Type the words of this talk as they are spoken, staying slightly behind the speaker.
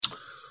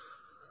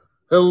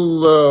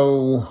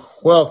Hello,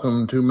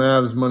 welcome to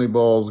Mavs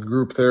Moneyball's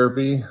group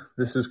therapy.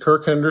 This is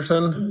Kirk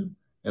Henderson,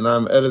 and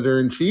I'm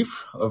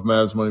editor-in-chief of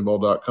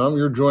MavsMoneyball.com.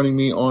 You're joining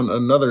me on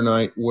another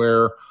night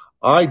where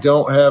I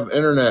don't have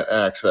internet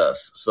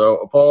access, so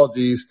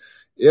apologies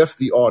if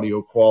the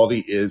audio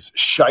quality is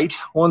shite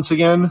once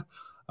again.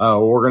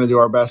 We're going to do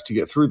our best to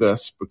get through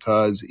this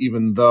because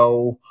even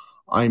though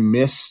I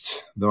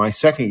missed my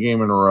second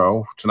game in a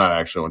row, tonight I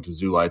actually went to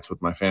Zoo Lights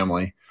with my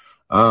family,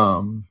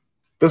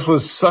 this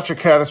was such a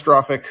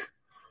catastrophic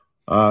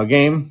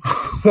game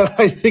that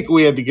I think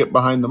we had to get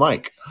behind the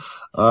mic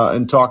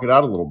and talk it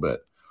out a little bit.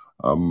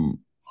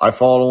 I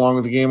followed along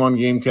with the game on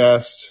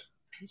Gamecast.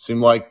 It seemed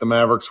like the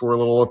Mavericks were a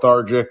little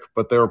lethargic,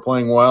 but they were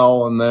playing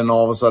well, and then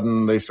all of a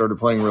sudden they started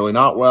playing really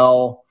not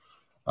well.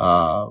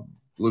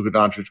 Luka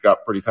Doncic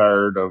got pretty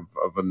tired of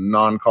a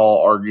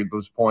non-call, argued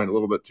this point a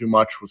little bit too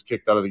much, was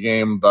kicked out of the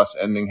game, thus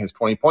ending his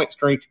 20-point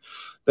streak.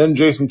 Then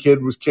Jason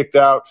Kidd was kicked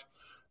out.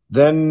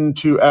 Then,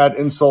 to add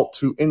insult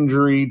to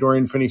injury,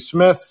 Dorian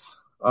Finney-Smith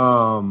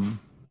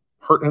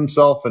hurt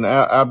himself an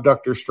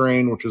abductor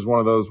strain, which is one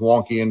of those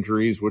wonky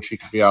injuries, which he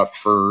could be out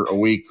for a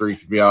week or he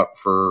could be out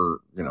for,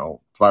 5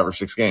 or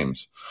 6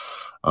 games.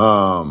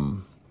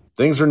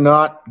 Things are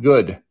not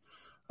good.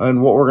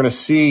 And what we're going to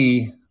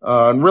see,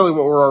 and really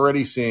what we're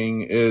already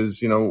seeing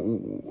is,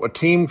 a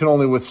team can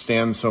only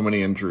withstand so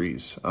many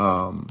injuries.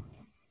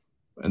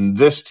 And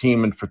this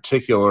team in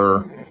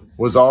particular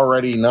was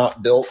already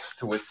not built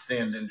to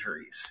withstand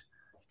injuries.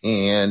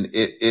 And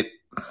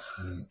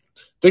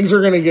things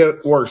are going to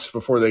get worse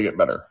before they get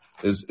better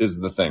is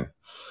the thing.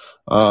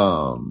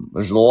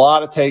 There's a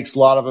lot of takes, a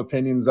lot of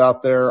opinions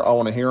out there. I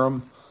want to hear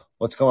them.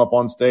 Let's come up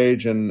on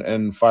stage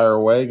and fire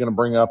away. Going to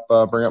bring up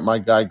my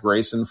guy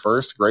Grayson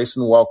first.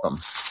 Grayson, welcome.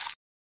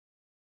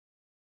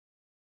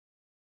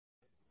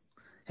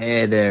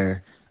 Hey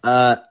there.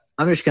 I'm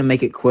just going to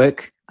make it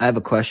quick. I have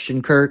a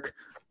question, Kirk.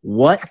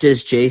 What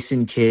does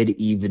Jason Kidd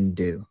even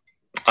do?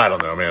 I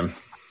don't know, man.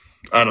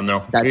 I don't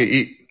know.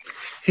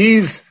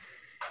 He's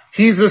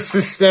a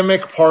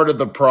systemic part of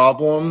the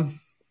problem.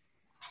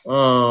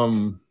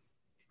 But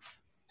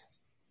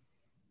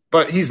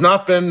he's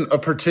not been a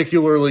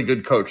particularly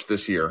good coach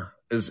this year,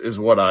 is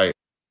what I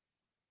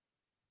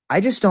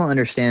just don't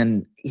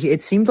understand.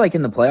 It seemed like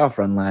in the playoff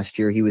run last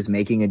year, he was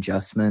making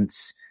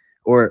adjustments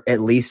or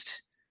at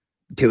least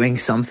doing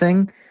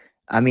something.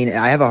 I mean,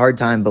 I have a hard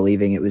time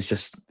believing it was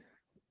just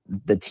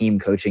the team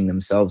coaching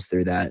themselves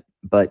through that.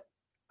 But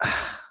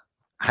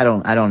I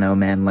don't know,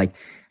 man. Like,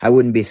 I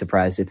wouldn't be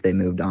surprised if they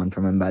moved on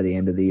from him by the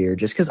end of the year,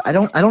 just because I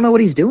don't know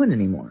what he's doing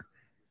anymore.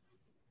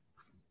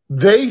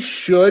 They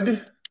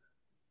should,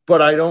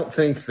 but I don't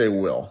think they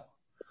will.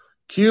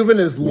 Cuban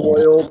is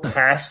loyal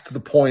past the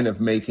point of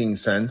making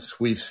sense.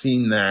 We've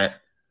seen that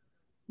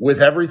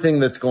with everything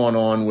that's gone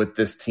on with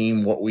this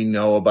team, what we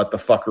know about the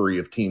fuckery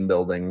of team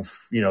building,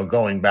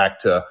 going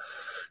back to,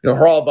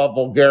 Haralabos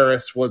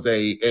Voulgaris was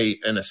a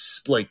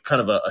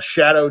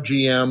shadow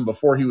GM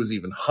before he was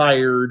even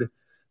hired.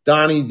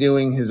 Donnie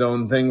doing his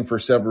own thing for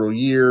several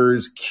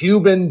years.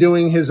 Cuban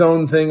doing his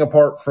own thing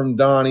apart from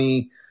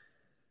Donnie.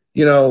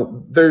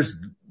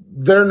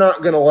 They're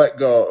not going to let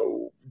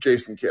go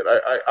Jason Kidd.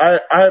 I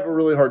have a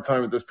really hard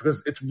time with this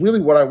because it's really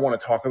what I want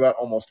to talk about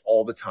almost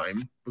all the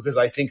time, because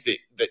I think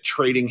that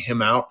trading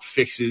him out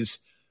fixes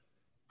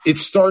 – it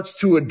starts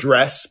to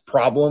address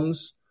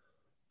problems,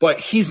 but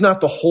he's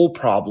not the whole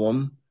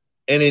problem.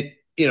 And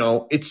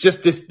it's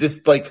just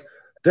this like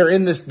they're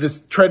in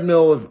this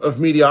treadmill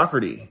of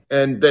mediocrity.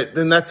 And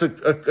that's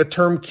a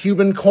term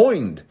Cuban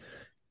coined.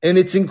 And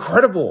it's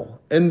incredible.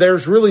 And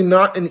there's really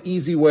not an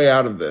easy way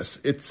out of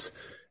this. It's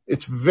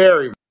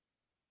very.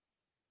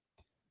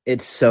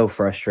 It's so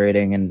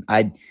frustrating. And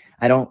I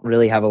don't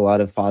really have a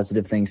lot of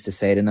positive things to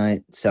say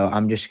tonight. So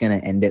I'm just going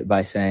to end it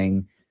by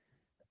saying,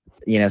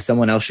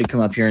 someone else should come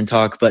up here and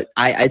talk. But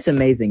it's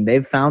amazing.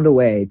 They've found a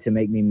way to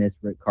make me miss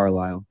Rick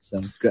Carlisle.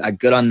 So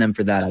good on them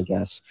for that, I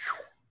guess.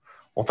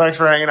 Well, thanks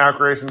for hanging out,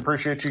 Grayson.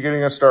 Appreciate you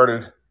getting us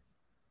started.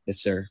 Yes,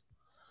 sir.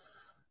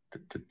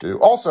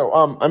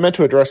 Also, I meant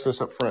to address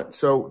this up front.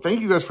 So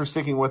thank you guys for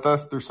sticking with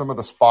us through some of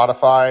the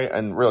Spotify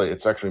and really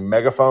it's actually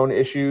Megaphone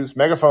issues.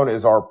 Megaphone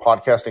is our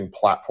podcasting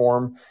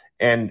platform,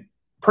 and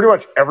pretty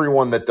much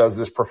everyone that does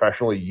this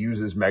professionally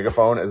uses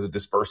Megaphone as a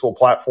dispersal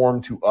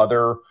platform to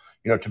other,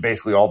 to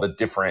basically all the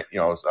different,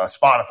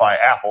 Spotify,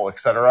 Apple,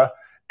 etc.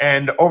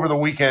 And over the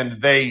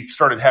weekend, they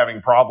started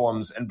having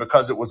problems. And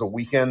because it was a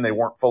weekend, they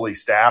weren't fully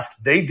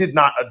staffed. They did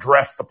not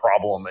address the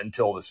problem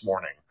until this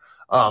morning.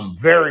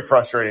 Very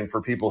frustrating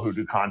for people who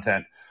do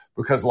content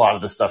because a lot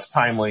of this stuff's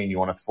timely and you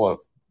want to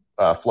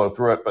flow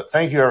through it. But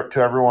thank you to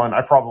everyone.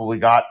 I probably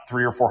got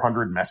 300 or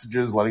 400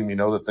 messages letting me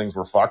know that things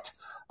were fucked.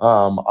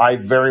 I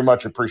very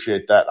much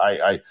appreciate that.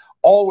 I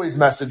always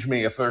message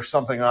me if there's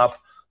something up,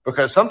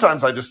 because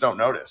sometimes I just don't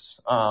notice.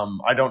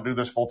 I don't do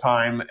this full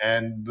time,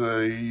 and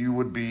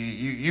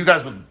you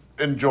guys would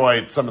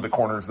enjoy some of the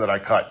corners that I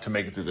cut to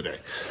make it through the day.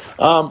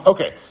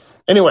 Okay.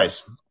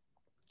 Anyways,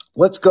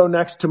 let's go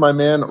next to my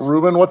man,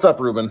 Ruben. What's up,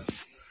 Ruben?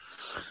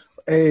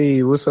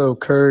 Hey, what's up,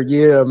 Kurt?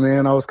 Yeah,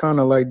 man, I was kind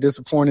of like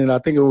disappointed. I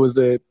think it was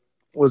the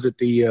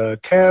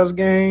Cavs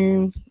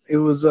game? It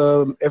was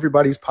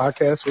everybody's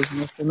podcast was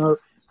messing up.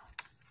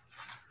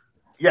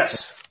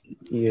 Yes.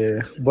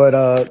 Yeah,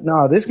 but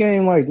no, this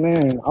game, like,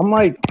 man, I'm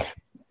like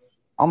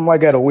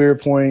at a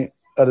weird point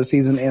of the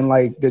season, and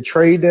like the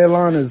trade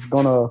deadline is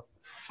gonna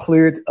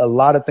clear a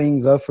lot of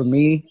things up for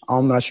me.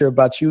 I'm not sure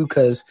about you,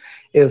 because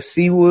if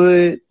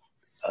Seawood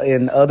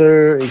and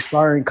other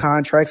expiring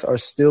contracts are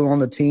still on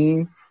the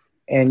team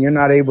and you're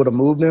not able to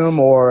move them,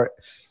 or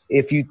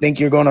if you think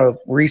you're going to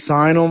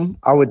re-sign them,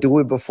 I would do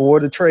it before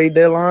the trade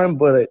deadline.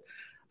 But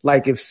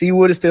like if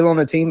Seawood is still on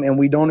the team and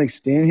we don't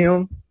extend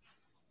him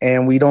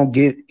and we don't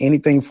get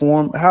anything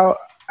for him, how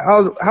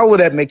would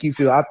that make you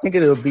feel? I think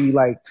it'll be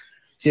like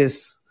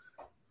just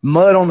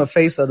mud on the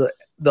face of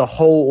the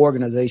whole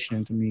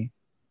organization to me.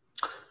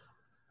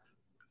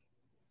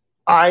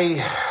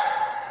 I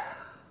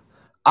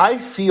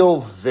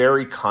feel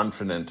very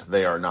confident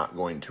they are not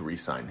going to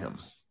re-sign him.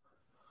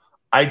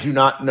 I do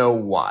not know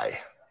why.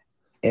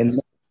 And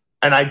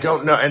I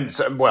don't know. And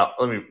so, well,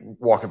 let me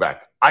walk it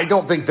back. I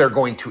don't think they're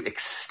going to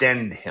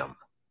extend him.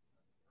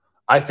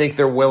 I think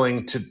they're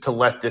willing to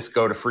let this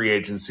go to free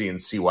agency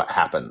and see what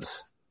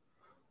happens.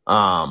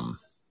 Now,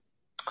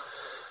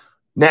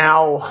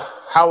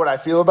 how would I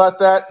feel about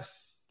that?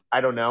 I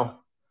don't know.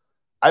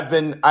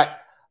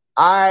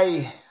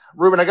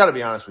 Ruben, I got to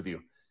be honest with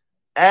you.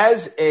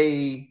 As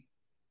a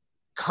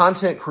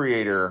content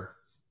creator,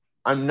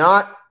 I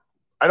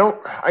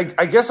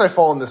guess I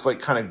fall in this like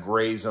kind of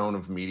gray zone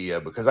of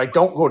media because I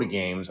don't go to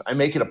games. I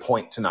make it a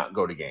point to not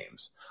go to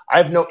games. I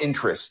have no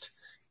interest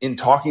in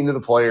talking to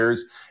the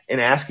players and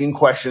asking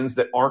questions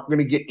that aren't going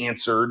to get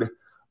answered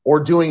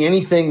or doing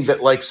anything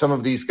that like some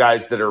of these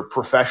guys that are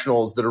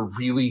professionals that are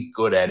really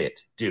good at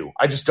it do.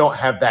 I just don't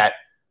have that.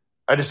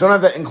 I just don't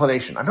have that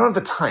inclination. I don't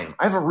have the time.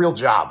 I have a real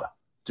job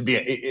to be,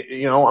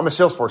 I'm a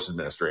Salesforce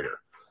administrator.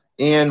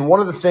 And one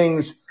of the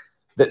things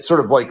that sort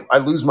of like I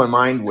lose my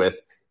mind with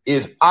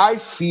is I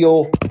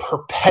feel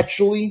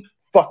perpetually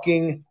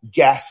fucking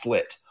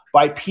gaslit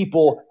by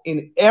people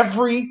in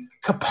every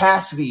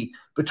capacity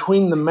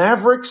between the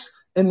Mavericks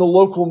and the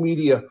local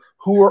media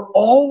who are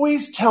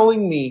always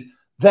telling me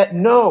that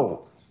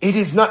no, it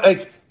is not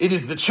like it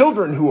is the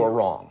children who are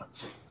wrong.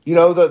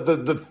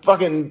 The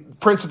fucking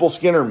Principal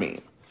Skinner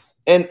meme.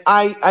 And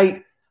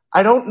I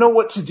don't know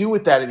what to do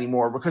with that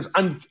anymore because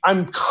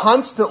I'm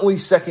constantly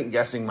second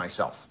guessing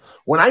myself.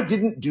 When I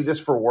didn't do this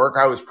for work,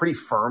 I was pretty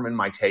firm in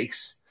my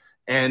takes.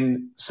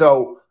 And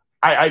so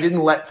I didn't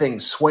let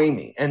things sway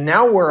me. And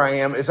now where I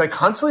am is I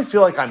constantly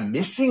feel like I'm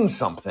missing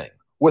something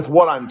with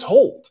what I'm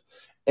told.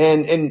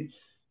 And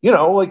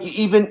like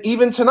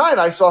even tonight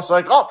I saw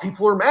like, oh,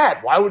 people are mad.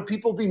 Why would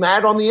people be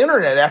mad on the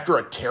internet after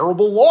a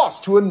terrible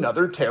loss to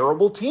another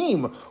terrible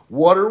team?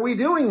 What are we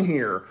doing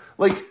here?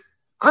 Like,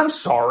 I'm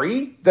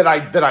sorry that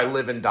I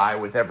live and die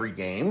with every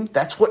game.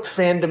 That's what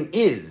fandom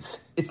is.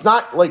 It's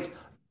not like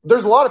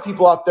there's a lot of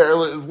people out there,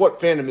 what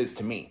fandom is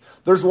to me.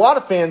 There's a lot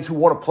of fans who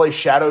want to play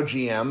Shadow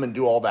GM and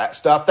do all that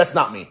stuff. That's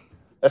not me.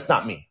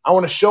 I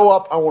want to show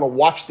up. I want to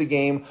watch the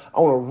game.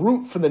 I want to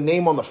root for the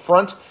name on the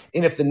front.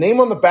 And if the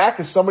name on the back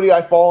is somebody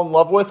I fall in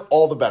love with,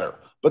 all the better.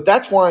 But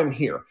that's why I'm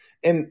here.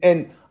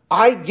 And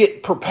I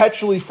get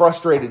perpetually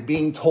frustrated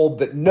being told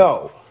that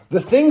no,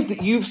 the things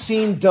that you've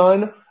seen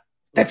done,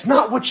 that's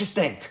not what you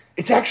think.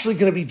 It's actually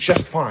going to be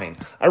just fine.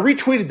 I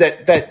retweeted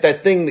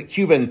that thing that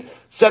Cuban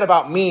said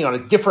about me on a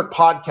different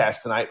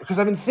podcast tonight because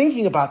I've been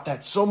thinking about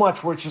that so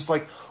much where it's just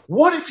like,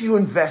 what if you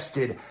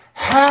invested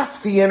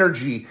half the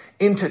energy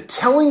into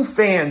telling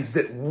fans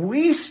that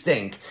we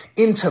stink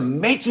into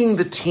making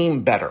the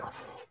team better?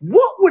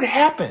 What would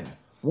happen?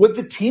 Would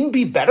the team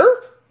be better?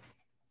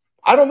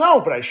 I don't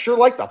know, but I sure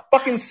like to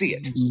fucking see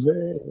it.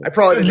 Man. I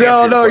probably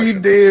didn't. No, you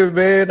did,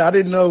 man. I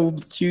didn't know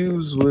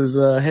Hughes was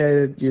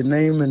had your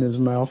name in his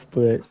mouth,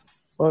 but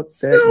fuck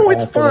that. No,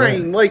 it's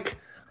fine. Like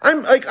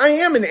I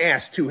am an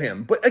ass to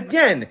him, but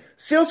again,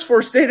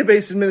 Salesforce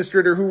database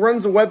administrator who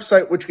runs a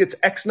website which gets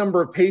X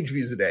number of page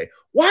views a day.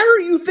 Why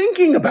are you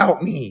thinking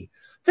about me?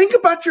 Think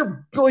about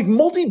your like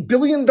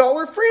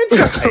multi-billion-dollar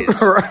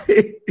franchise.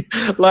 Right.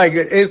 Like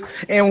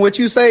and what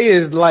you say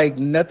is like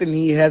nothing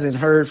he hasn't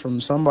heard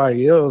from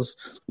somebody else.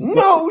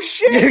 No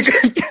shit.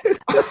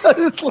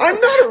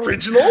 I'm not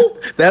original.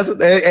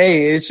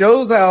 Hey, it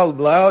shows how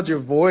loud your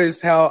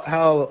voice,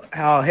 how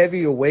heavy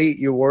your weight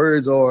your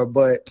words are,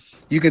 but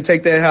you can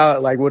take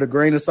that with a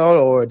grain of salt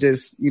or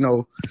just,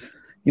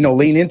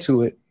 lean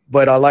into it.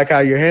 But I like how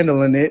you're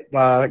handling it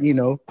by,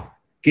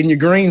 getting your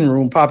green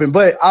room popping.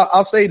 But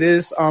I'll say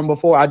this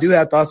before I do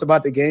have thoughts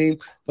about the game,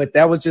 but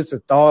that was just a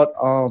thought.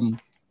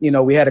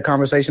 We had a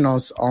conversation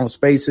on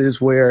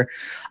Spaces where,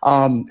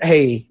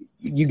 hey,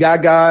 you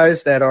got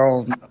guys that are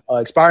on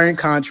expiring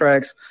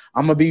contracts.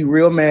 I'm gonna be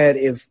real mad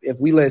if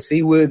we let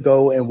Seawood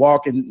go and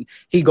walk and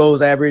he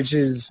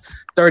averages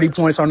 30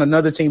 points on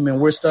another team and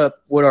we're stuck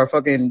with our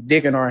fucking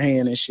dick in our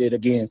hand and shit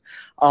again.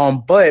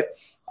 But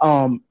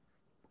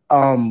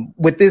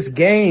with this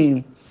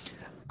game,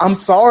 I'm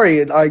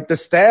sorry, like the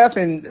staff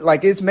and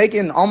like it's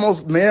making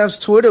almost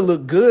Mavs Twitter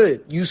look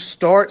good. You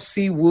start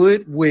C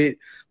Wood with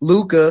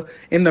Luka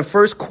in the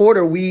first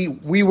quarter. We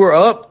were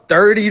up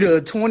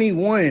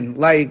 30-21.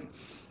 Like,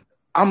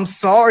 I'm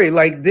sorry.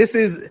 Like,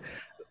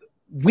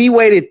 we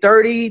waited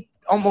 30,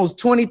 almost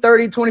 20,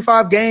 30,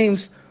 25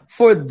 games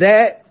for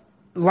that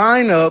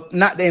lineup.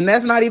 And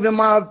that's not even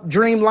my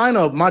dream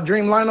lineup. My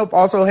dream lineup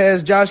also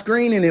has Josh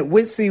Green in it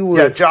with C Wood.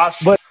 Yeah,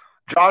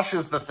 Josh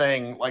is the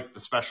thing, like the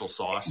special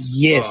sauce.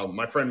 Yes.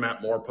 My friend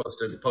Matt Moore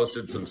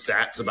posted some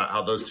stats about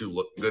how those two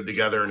look good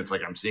together, and it's like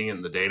I'm seeing it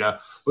in the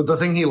data. But the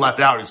thing he left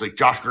out is like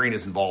Josh Green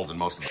is involved in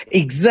most of it.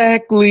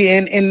 Exactly,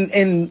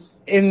 and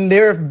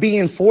they're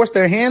being forced.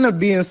 Their hand of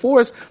being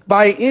forced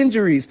by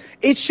injuries.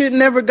 It should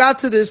never got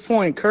to this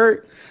point,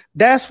 Kurt.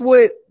 That's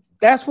what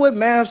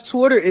Mavs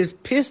Twitter is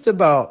pissed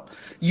about.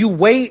 You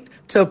wait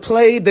to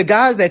play the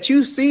guys that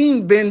you've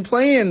seen been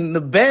playing the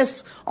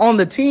best on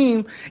the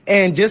team,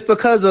 and just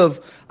because of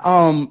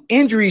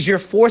injuries, you're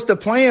forced to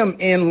play them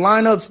in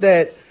lineups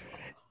that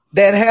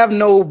have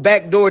no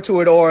backdoor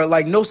to it or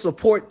like no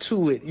support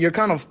to it.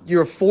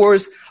 You're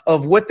forced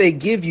of what they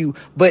give you.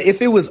 But if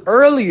it was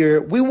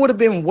earlier, we would have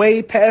been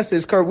way past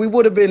this, Kurt. We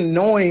would have been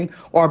knowing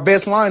our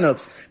best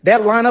lineups. That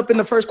lineup in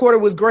the first quarter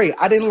was great.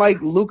 I didn't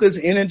like Luka's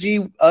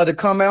energy to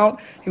come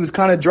out. He was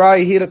kind of dry.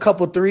 He hit a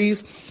couple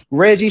threes.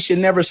 Reggie should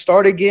never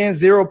start again.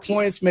 0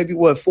 points, maybe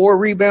 4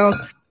 rebounds.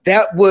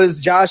 That was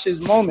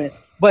Josh's moment.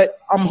 But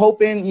I'm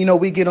hoping,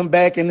 we get them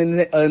back in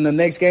the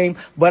next game.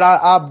 But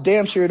I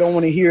damn sure don't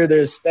want to hear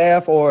their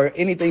staff or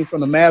anything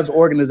from the Mavs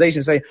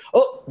organization say,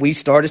 "Oh, we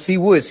started C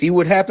Wood. See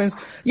what happens."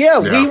 Yeah.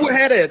 We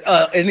had an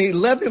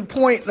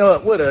 11-point,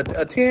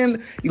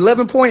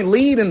 11-point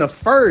lead in the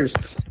first.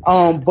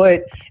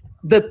 But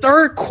the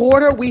third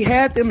quarter, we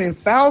had them in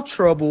foul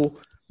trouble.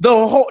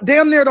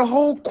 Damn near the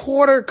whole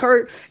quarter,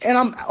 Kurt. And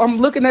I'm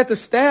looking at the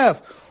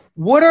staff.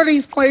 What are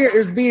these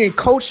players being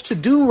coached to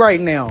do right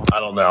now?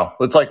 I don't know.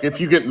 It's like if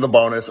you get in the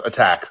bonus,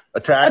 attack.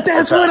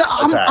 That's what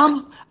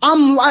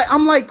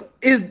I'm like.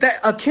 Is that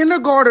a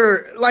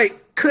kindergartner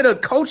could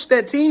have coached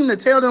that team to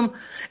tell them?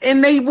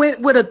 And they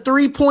went with a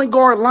 3-point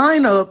guard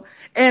lineup,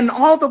 and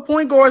all the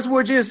point guards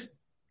were just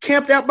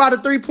camped out by the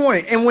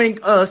 3-point. And when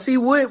C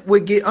Wood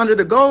would get under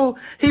the goal,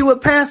 he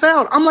would pass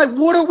out. I'm like,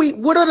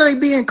 what are they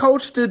being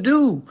coached to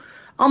do?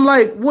 I'm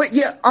like, what?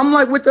 Yeah, I'm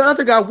like with the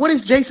other guy. What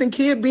is Jason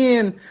Kidd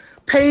being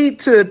paid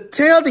to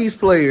tell these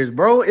players,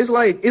 bro?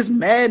 It's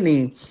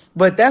maddening.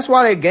 But that's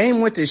why that game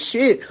went to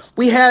shit.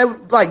 We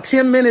had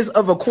 10 minutes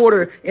of a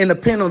quarter in a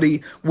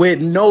penalty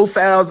with no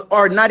fouls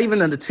or not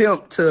even an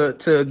attempt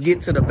to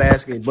get to the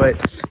basket. But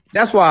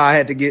that's why I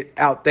had to get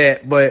out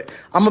that. But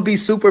I'm going to be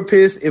super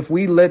pissed if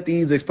we let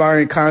these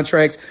expiring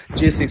contracts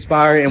just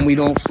expire and we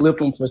don't flip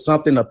them for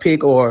something, a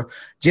pick, or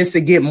just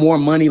to get more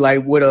money,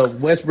 like with a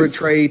Westbrook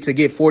trade to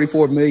get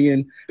 $44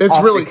 million. It's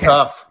really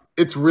tough.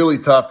 It's really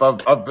tough.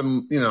 I've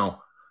been,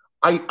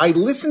 I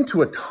listen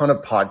to a ton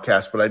of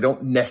podcasts, but I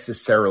don't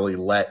necessarily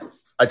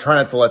I try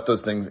not to let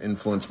those things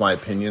influence my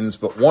opinions.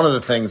 But one of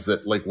the things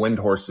that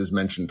Windhorst has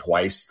mentioned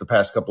twice the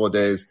past couple of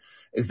days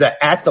is that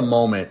at the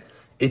moment,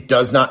 it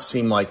does not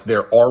seem like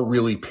there are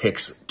really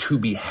picks to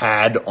be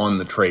had on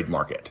the trade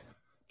market,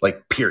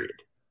 period.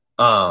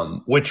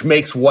 Which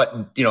makes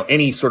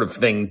any sort of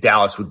thing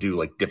Dallas would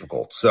do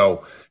difficult.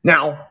 So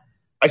now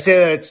I say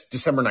that it's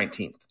December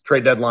 19th.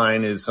 Trade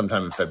deadline is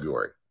sometime in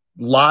February.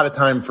 A lot of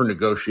time for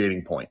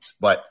negotiating points,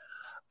 but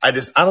I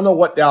don't know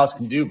what Dallas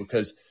can do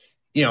because,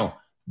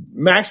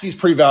 Maxi's a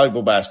pretty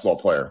valuable basketball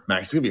player.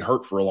 Maxi's going to be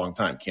hurt for a long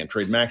time. Can't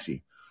trade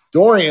Maxi.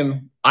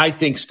 Dorian, I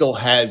think, still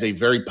has a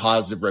very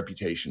positive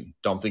reputation.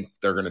 Don't think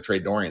they're going to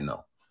trade Dorian,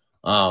 though.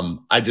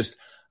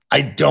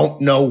 I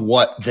don't know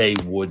what they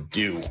would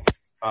do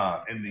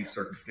in these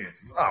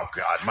circumstances. Oh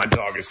God, my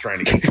dog is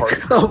trying to get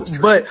part of this.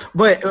 But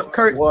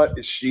Kurt, what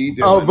is she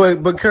doing? Oh,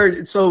 but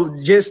Kurt, so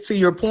just to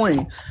your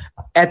point,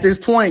 at this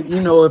point,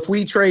 if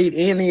we trade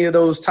any of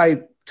those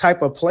type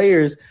of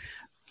players,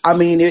 I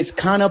mean, it's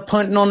kind of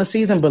punting on the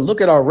season. But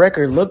look at our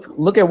record.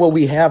 Look at what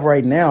we have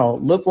right now.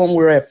 Look when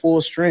we're at full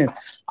strength.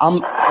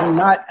 I'm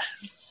not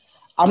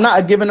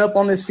giving up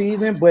on this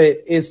season, but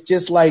it's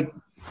just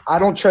I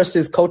don't trust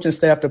this coaching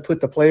staff to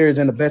put the players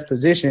in the best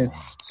position.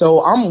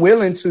 So I'm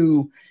willing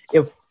to,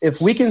 if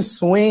we can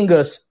swing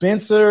a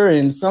Spencer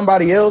and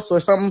somebody else or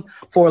something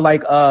for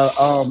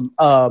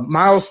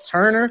Miles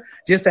Turner,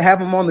 just to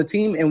have him on the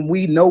team, and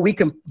we know we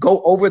can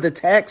go over the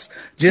tax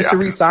just to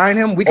re-sign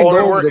him. We can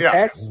go over the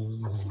tax.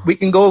 We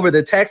can go over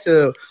the tax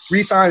to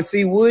re-sign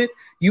C Wood.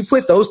 You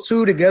put those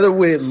two together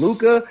with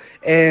Luka,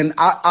 and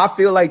I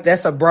feel like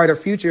that's a brighter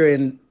future,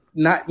 and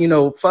not,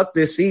 fuck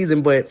this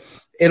season, but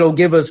it'll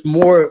give us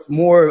more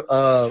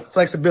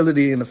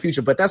flexibility in the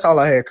future. But that's all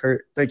I had,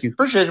 Kurt. Thank you.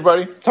 Appreciate you,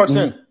 buddy. Talk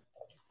soon.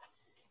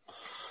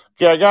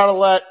 Okay, I got to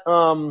let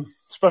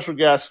special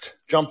guest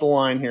jump the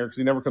line here because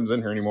he never comes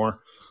in here anymore.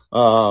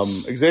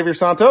 Xavier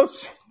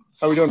Santos,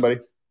 how are we doing, buddy?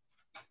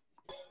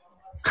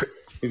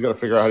 He's got to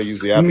figure out how to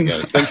use the app again.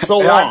 It's been so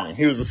long.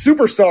 He was a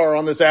superstar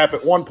on this app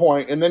at one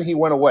point, and then he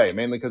went away,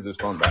 mainly because his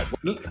phone died.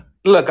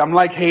 Look, I'm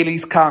like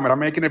Haley's Comet. I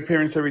make an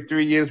appearance every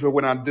 3 years, but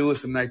when I do,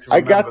 it's a night to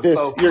remember. I got this.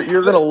 So,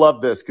 you're going to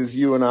love this because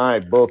you and I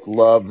both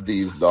love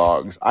these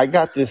dogs. I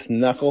got this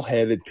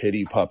knuckle-headed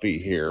pity puppy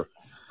here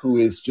who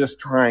is just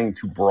trying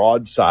to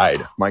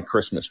broadside my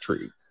Christmas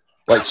tree.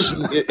 Like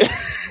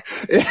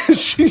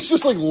she's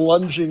just like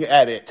lunging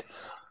at it.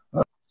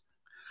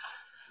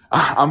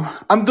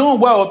 I'm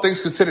doing well, all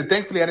things considered.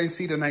 Thankfully, I didn't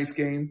see the Knights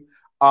game,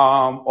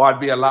 or I'd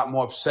be a lot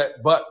more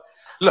upset. But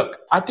look,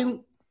 I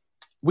think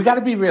we got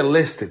to be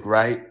realistic,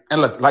 right?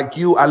 And look, like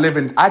you,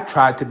 I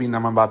tried to be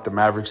numb about the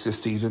Mavericks this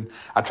season.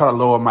 I try to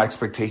lower my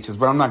expectations,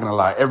 but I'm not going to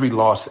lie. Every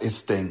loss is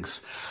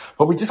stings.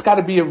 But we just got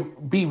to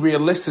be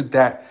realistic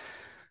that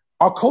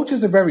our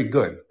coaches are very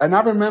good. And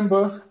I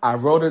remember I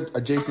wrote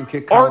a Jason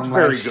Kidd column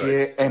last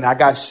year, and I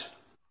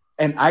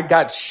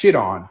got shit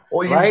on.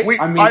 Well, right?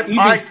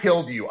 I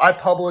killed you. I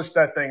published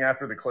that thing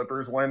after the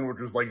Clippers win, which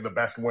was like the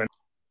best win.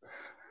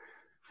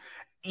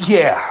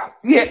 Yeah.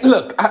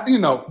 Look,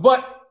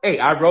 but hey,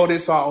 I wrote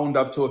it, so I owned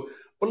up to it.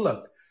 But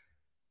look,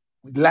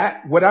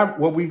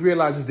 what we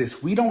realize is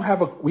this: we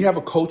have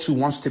a coach who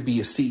wants to be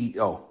a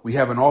CEO. We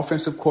have an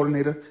offensive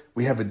coordinator.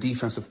 We have a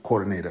defensive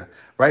coordinator,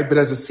 right? But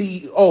as a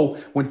CEO,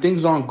 when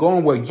things aren't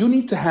going well, you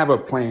need to have a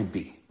plan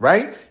B,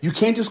 right? You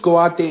can't just go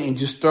out there and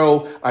just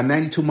throw a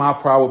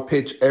 92-mile-per-hour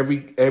pitch every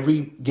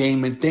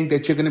game and think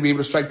that you're going to be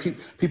able to strike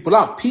people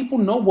out. People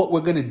know what we're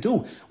going to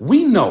do.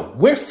 We know.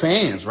 We're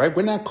fans, right?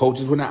 We're not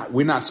coaches.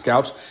 We're not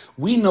scouts.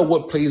 We know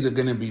what plays are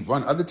going to be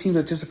run. Other teams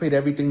anticipate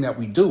everything that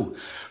we do.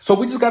 So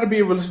we just got to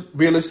be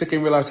realistic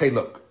and realize, hey,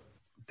 look,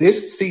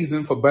 this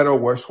season, for better or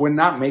worse, we're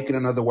not making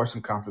another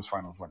Western Conference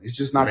Finals run. It's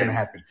just not going to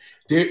happen.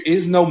 There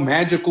is no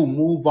magical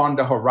move on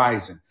the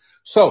horizon.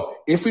 So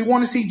if we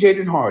want to see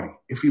Jaden Hardy,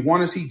 if we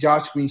want to see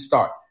Josh Green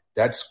start,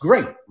 that's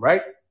great,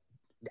 right?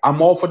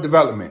 I'm all for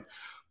development.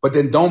 But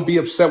then don't be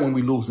upset when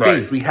we lose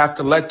games. We have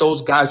to let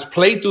those guys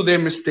play through their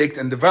mistakes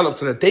and develop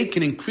so that they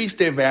can increase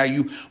their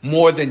value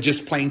more than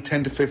just playing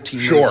 10 to 15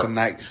 minutes a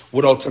night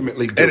would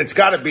ultimately do. And it's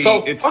got to be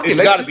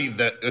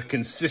the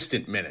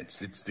consistent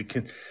minutes.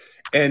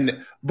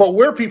 But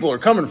where people are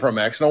coming from,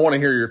 Max, and I want to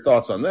hear your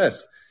thoughts on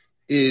this,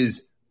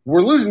 is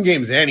we're losing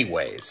games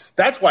anyways.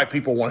 That's why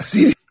people want to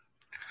see it.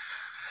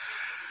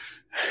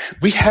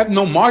 We have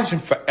no margin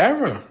for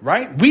error,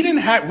 right? We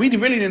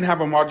really didn't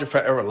have a margin for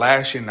error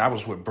last year, and that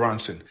was with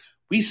Brunson.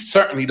 We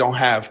certainly don't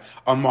have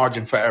a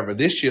margin for error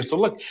this year. So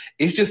look,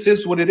 it just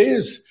is what it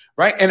is,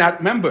 right? And I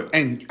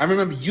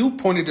remember you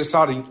pointed this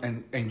out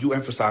and you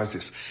emphasized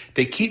this.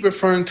 They keep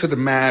referring to the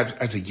Mavs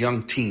as a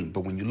young team,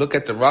 but when you look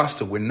at the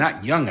roster, we're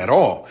not young at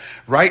all,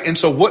 right? And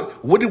so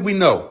what did we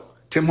know?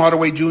 Tim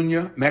Hardaway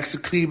Jr., Maxi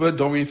Kleber,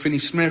 Dorian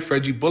Finney-Smith,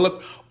 Reggie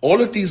Bullock,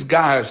 all of these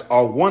guys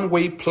are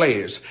one-way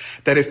players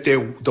that if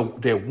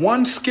their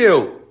one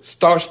skill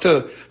starts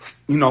to,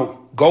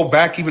 go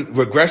back,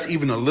 regress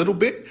even a little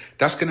bit,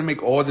 that's going to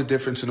make all the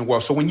difference in the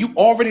world. So when you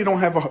already don't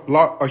have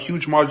a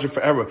huge margin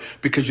for error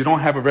because you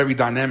don't have a very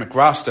dynamic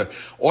roster,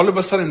 all of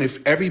a sudden if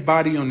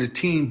everybody on the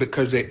team,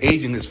 because they're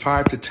aging, is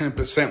 5 to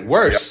 10%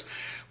 worse,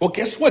 well,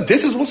 guess what?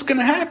 This is what's going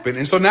to happen.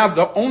 And so now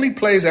the only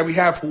players that we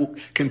have who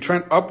can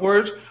trend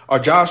upwards are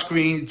Josh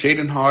Green,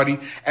 Jaden Hardy,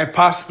 and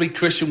possibly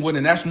Christian Wood.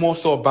 And that's more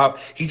so about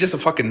he's just a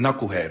fucking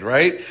knucklehead,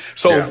 right?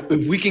 So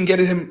if we can get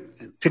him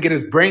to get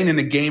his brain in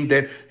the game,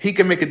 then he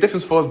can make a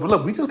difference for us. But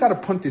look, we just got to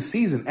punt this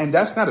season, and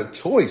that's not a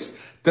choice.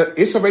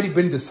 It's already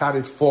been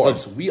decided for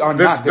us. We are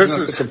not going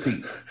to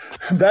compete.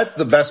 That's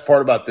the best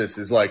part about this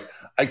is, like,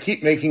 I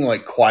keep making,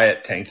 like,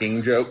 quiet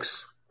tanking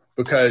jokes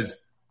because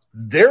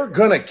they're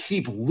going to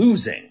keep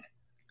losing.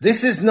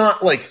 This is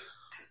not like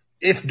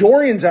if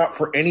Dorian's out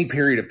for any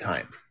period of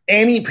time,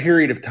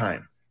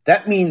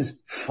 that means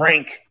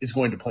Frank is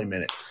going to play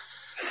minutes.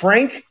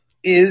 Frank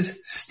is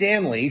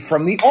Stanley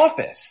from The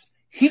Office.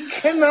 He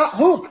cannot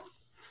hoop.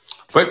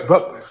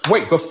 But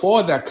wait,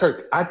 before that,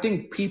 Kirk, I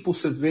think people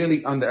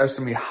severely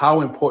underestimate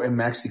how important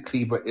Maxi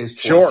Kleber is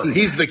to our team.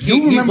 He's the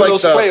key. He's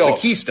like the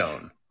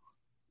keystone.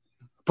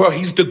 Bro,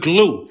 he's the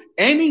glue.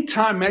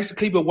 Anytime Maxi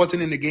Kleber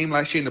wasn't in the game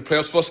last year in the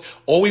playoffs for us,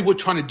 all we were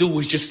trying to do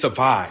was just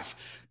survive.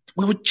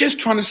 We were just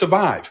trying to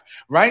survive,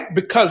 right?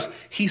 Because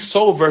he's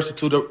so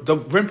versatile. The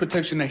rim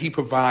protection that he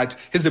provides,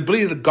 his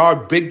ability to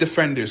guard big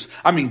defenders.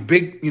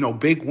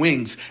 Big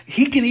wings.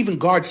 He can even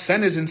guard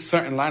centers in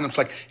certain lineups.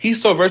 Like,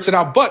 he's so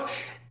versatile. But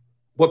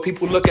what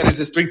people look at is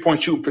his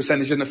three-point shoot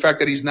percentage and the fact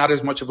that he's not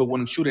as much of a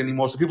winning shooter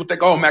anymore. So people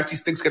think, Maxi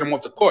stinks, get him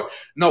off the court.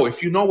 No,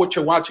 if you know what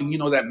you're watching, you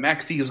know that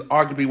Maxi is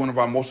arguably one of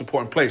our most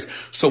important players.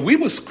 So we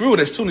were screwed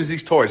as soon as he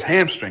tore his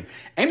hamstring.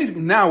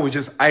 Anything now is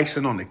just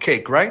icing on the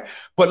cake, right?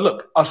 But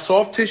look, a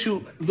soft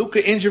tissue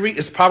Luka injury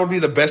is probably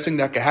the best thing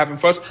that could happen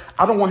for us.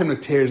 I don't want him to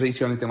tear his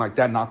ACL or anything like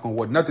that, knock on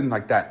wood, nothing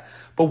like that.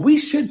 But we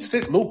should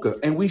sit Luka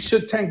and we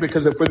should tank,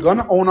 because if we're going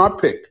to own our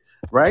pick,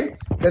 right,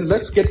 then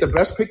let's get the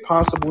best pick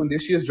possible in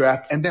this year's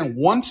draft. And then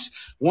once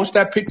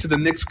that pick to the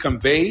Knicks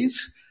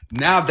conveys,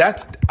 Now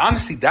that's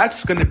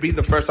going to be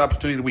the first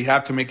opportunity we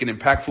have to make an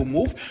impactful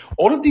move.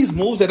 All of these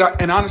moves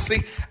and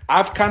honestly,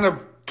 I've kind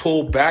of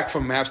pulled back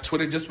from Mavs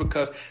Twitter just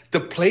because the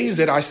players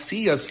that I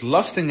see us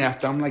lusting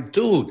after, I'm like,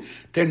 dude,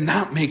 they're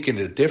not making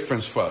a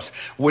difference for us.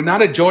 We're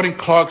not a Jordan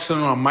Clarkson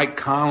or a Mike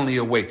Conley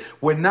away.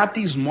 We're not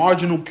these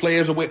marginal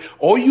players away.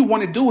 All you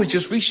want to do is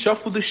just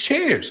reshuffle the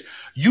shares.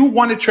 You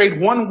want to trade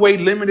one-way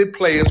limited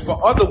players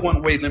for other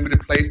one-way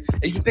limited players,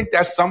 and you think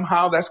that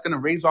somehow that's going to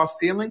raise our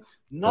ceiling?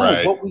 No,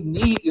 right. What we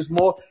need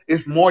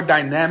is more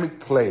dynamic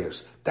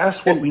players.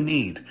 That's what we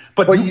need.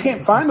 But you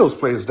can't find those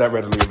players that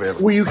readily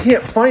available. Well, you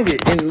can't find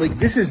it. And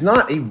this is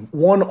not a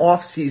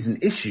one-off season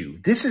issue.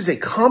 This is a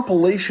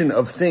compilation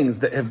of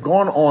things that have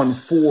gone on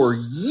for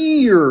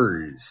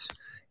years.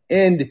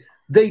 And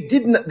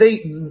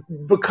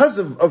because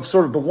of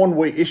sort of the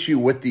one-way issue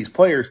with these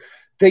players,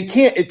 they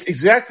can't. It's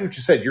exactly what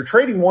you said. You're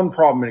trading one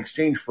problem in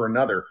exchange for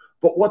another.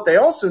 But what they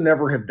also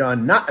never have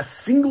done, not a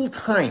single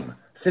time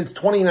since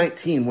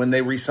 2019 when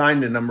they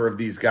re-signed a number of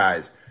these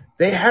guys,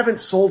 they haven't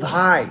sold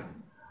high.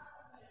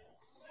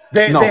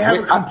 They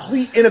have a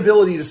complete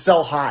inability to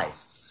sell high.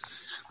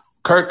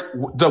 Kirk,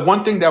 the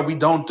one thing that we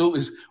don't do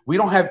is we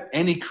don't have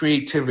any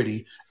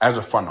creativity as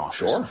a front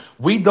office. Sure.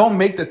 We don't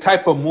make the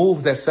type of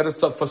move that set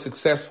us up for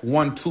success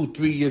 1, 2,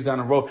 3 years down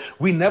the road.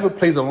 We never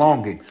play the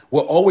long game.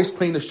 We're always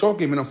playing the short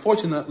game. And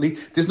unfortunately,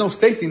 there's no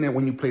safety net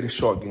when you play the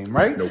short game,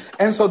 right? Nope.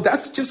 And so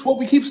that's just what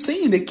we keep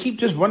seeing. They keep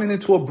just running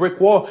into a brick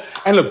wall.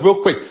 And look,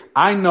 real quick,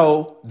 I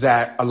know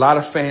that a lot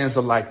of fans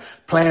are like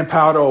playing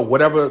powder or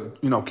whatever,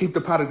 keep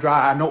the powder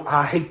dry.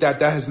 I hate that.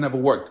 That has never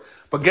worked.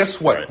 But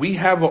guess what? Right. We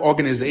have an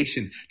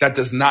organization that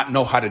does not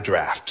know how to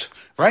draft,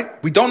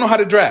 right? We don't know how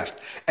to draft.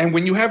 And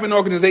when you have an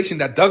organization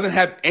that doesn't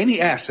have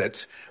any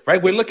assets,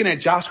 right? We're looking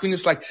at Josh Green.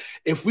 It's like,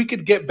 if we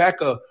could get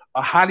back a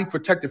highly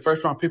protected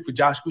first-round pick for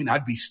Josh Green,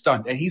 I'd be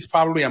stunned. And he's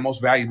probably our most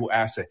valuable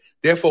asset.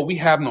 Therefore, we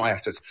have no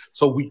assets.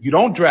 So you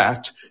don't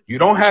draft. You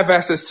don't have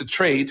assets to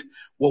trade.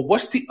 Well,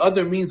 what's the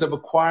other means of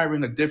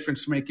acquiring a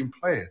difference-making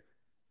player?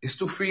 It's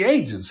through free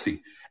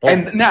agency.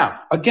 And now,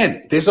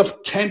 again, there's a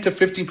 10 to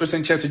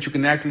 15% chance that you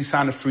can actually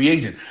sign a free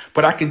agent.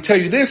 But I can tell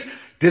you this,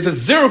 there's a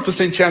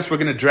 0% chance we're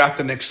going to draft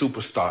the next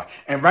superstar.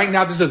 And right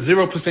now, there's a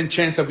 0%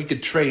 chance that we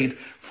could trade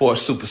for a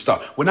superstar.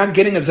 We're not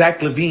getting a Zach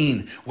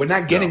LaVine. We're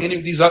not getting any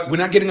of these. We're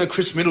not getting a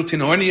Chris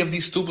Middleton or any of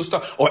these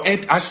superstars.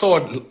 I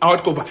saw an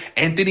article by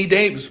Anthony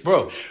Davis,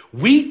 bro.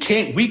 We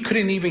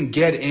couldn't even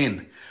get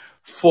in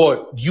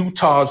for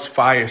Utah's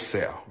fire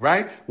sale,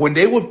 right? When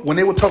they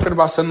were talking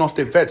about selling off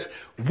their vets,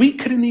 we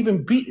couldn't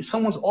even beat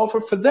someone's offer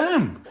for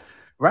them,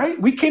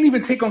 right? We can't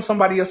even take on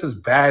somebody else's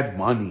bad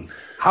money.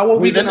 How are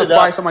we going to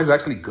buy somebody who's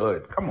actually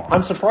good? Come on.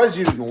 I'm surprised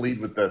you didn't lead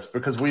with this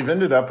because we've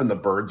ended up in the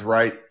bird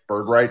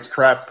rights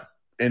trap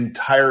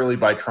entirely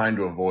by trying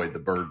to avoid the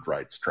bird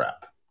rights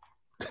trap.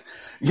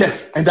 Yeah,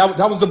 and that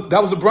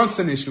was a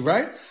Brunson issue,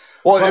 right?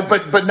 Well,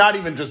 but not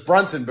even just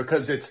Brunson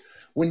because it's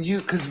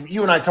because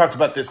you and I talked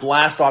about this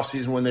last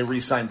offseason when they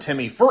re-signed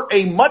Timmy for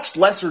a much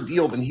lesser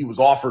deal than he was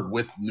offered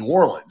with New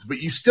Orleans. But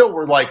you still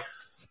were like,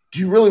 do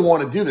you really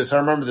want to do this? I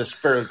remember this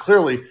fairly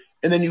clearly.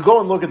 And then you go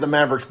and look at the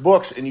Mavericks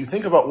books and you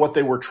think about what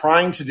they were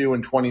trying to do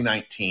in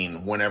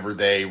 2019 whenever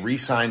they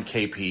re-signed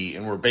KP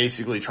and were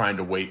basically trying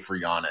to wait for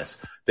Giannis.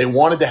 They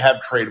wanted to have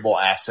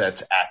tradable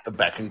assets at the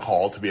beck and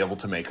call to be able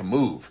to make a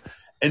move.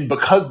 And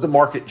because the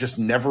market just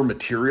never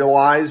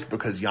materialized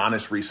because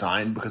Giannis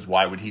re-signed, because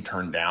why would he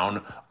turn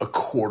down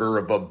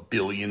 $250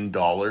 million?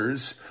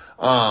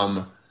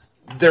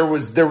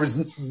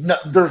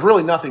 There's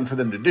really nothing for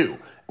them to do.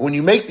 When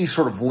you make these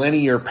sort of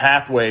linear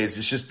pathways,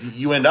 it's just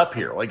you end up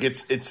here. Like we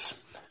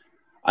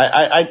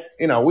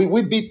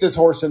beat this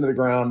horse into the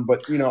ground,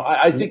 but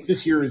I think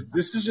this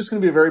is just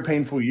going to be a very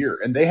painful year,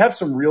 and they have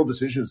some real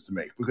decisions to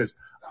make because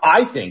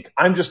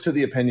I'm just to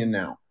the opinion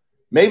now,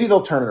 maybe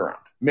they'll turn it around.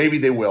 Maybe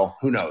they will.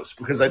 Who knows?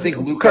 Because I think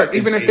Luka.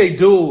 Even if they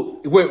do,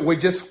 we're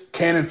just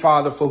cannon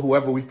fodder for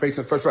whoever we face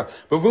in the first round.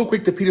 But real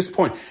quick to Peter's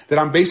point that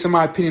I'm basing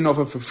my opinion off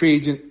of a free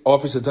agent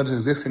office that doesn't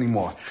exist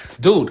anymore.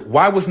 Dude,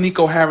 why was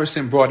Nico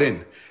Harrison brought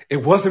in?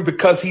 It wasn't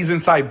because he's in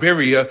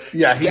Siberia.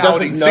 Yeah, he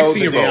doesn't know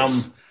the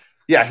damn.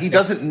 Yeah, he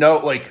doesn't know.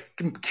 Like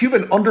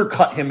Cuban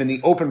undercut him in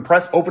the opening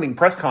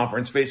press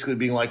conference, basically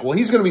being like, "Well,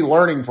 he's going to be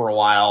learning for a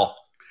while."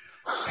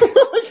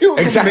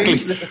 Exactly.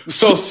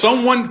 So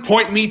someone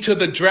point me to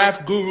the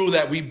draft guru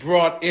that we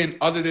brought in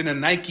other than a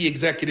Nike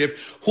executive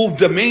who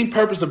the main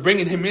purpose of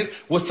bringing him in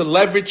was to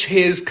leverage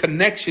his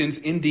connections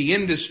in the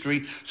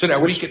industry so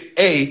that we could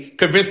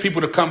convince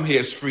people to come here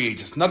as free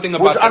agents. Nothing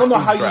about that. I don't know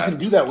how you can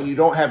do that when you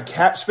don't have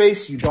cap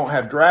space, you don't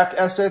have draft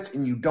assets,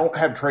 and you don't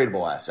have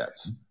tradable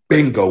assets.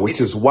 Bingo,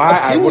 which is why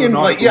I wouldn't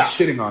know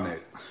shitting on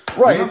it.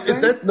 Right, you know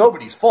that's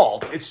nobody's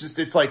fault. It's just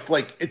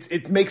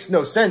it makes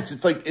no sense.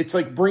 It's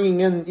like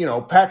bringing in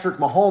Patrick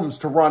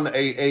Mahomes to run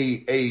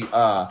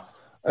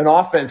an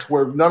offense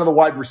where none of the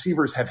wide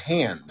receivers have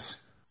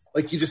hands.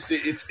 Like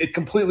it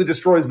completely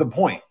destroys the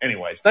point.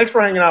 Anyways, thanks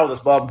for hanging out with us,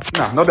 Bob.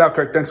 No doubt,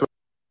 Kirk. Thanks.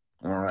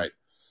 All right.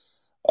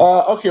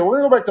 Okay, we're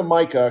gonna go back to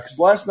Micah because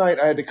last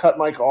night I had to cut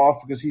Micah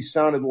off because he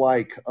sounded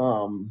like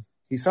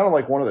He sounded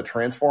like one of the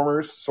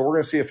Transformers, so we're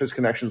going to see if his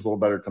connection's a little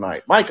better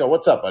tonight. Micah,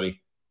 what's up,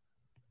 buddy?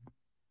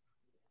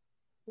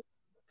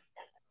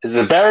 Is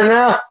it better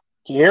now?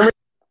 Can you hear me?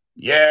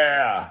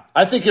 Yeah.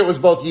 I think it was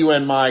both you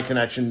and my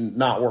connection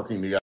not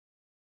working together.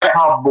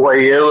 Oh boy,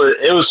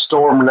 it was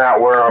storming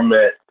out where I'm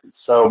at,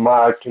 so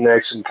my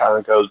connection kind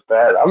of goes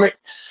bad. I mean,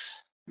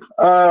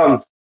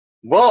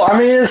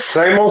 it's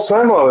same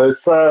old.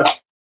 It's like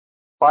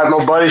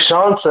my buddy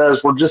Sean says,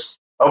 we're just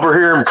over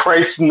here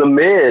embracing the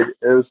mid.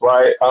 It's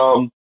like,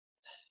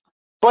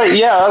 but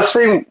yeah, I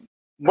think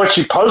what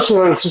you posted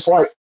on is just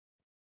like,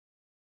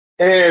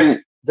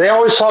 and they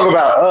always talk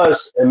about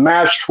us and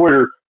Mavs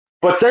Twitter,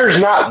 but there's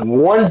not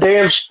one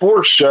damn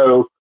sports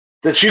show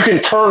that you can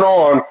turn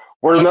on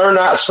where they're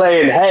not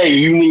saying, hey,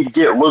 you need to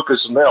get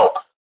Lucas some help.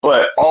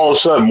 But all of a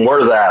sudden,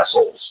 we're the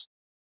assholes.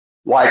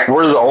 Like,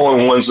 we're the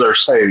only ones that are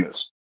saying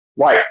this.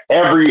 Like,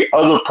 every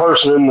other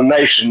person in the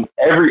nation,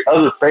 every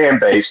other fan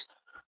base,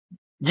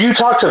 you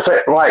talk to,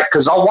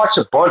 because I watch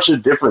a bunch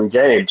of different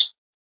games,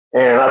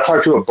 and I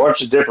talk to a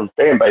bunch of different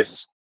fan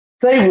bases.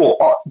 They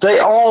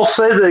all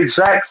say the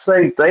exact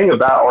same thing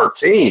about our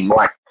team.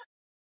 Like,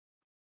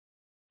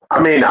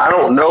 I mean, I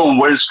don't know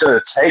what it's going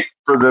to take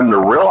for them to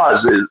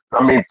realize it.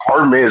 I mean,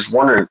 part of me is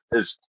wondering,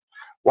 is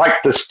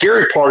like the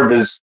scary part of it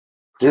is,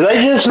 do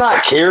they just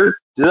not care?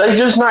 Do they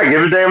just not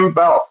give a damn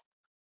about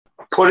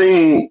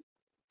putting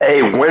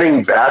a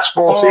winning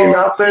basketball team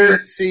out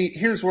there? See,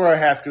 here's where I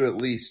have to at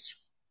least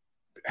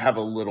have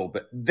a little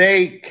bit.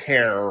 They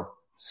care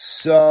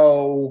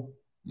so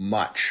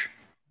much.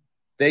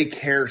 They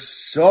care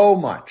so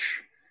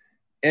much.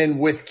 And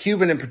with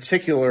Cuban in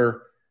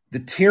particular, the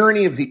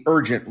tyranny of the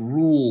urgent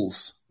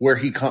rules where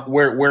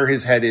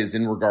his head is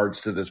in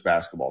regards to this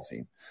basketball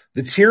team.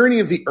 The tyranny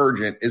of the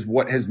urgent is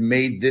what has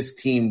made this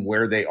team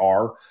where they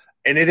are,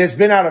 and it has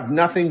been out of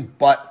nothing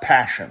but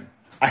passion.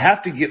 I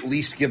have to at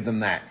least give them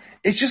that.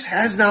 It just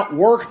has not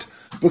worked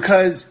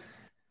because,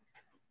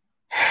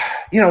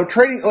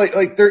 trading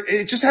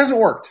it just hasn't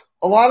worked.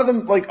 A lot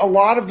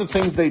of the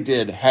things they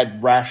did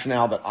had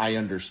rationale that I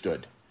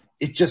understood.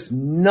 It just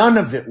none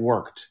of it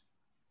worked.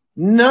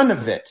 None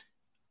of it.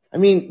 I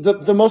mean,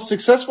 the most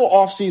successful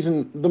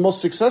offseason, the most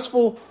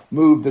successful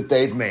move that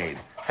they've made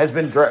has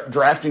been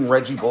signing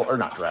Reggie Bullock.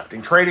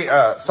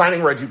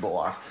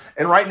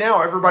 And right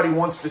now, everybody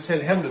wants to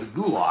send him to the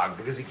gulag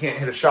because he can't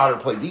hit a shot or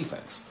play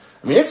defense.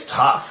 I mean, it's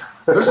tough.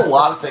 There's a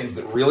lot of things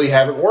that really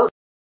haven't worked.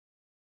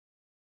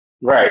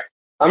 Right.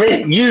 I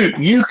mean,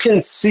 you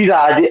can see the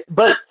idea,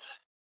 but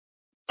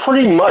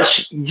pretty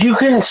much you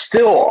can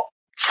still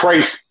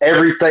trace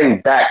everything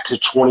back to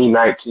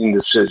 2019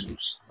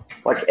 decisions.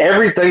 Like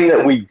everything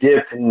that we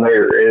did from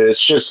there, and it's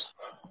just,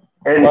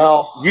 and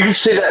you can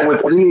see that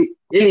with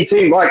any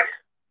team. Like,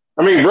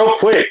 I mean, real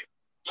quick,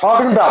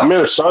 talking about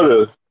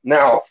Minnesota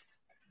now,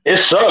 it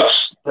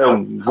sucks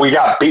that we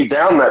got beat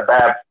down that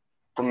bad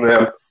from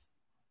them.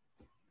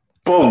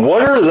 But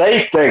what are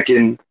they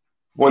thinking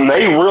when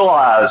they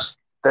realize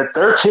that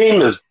their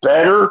team is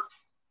better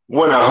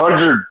when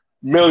 $100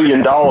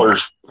 million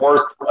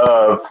worth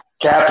of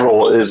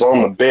capital is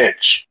on the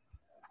bench?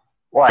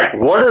 Like,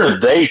 what are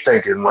they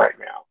thinking right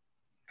now?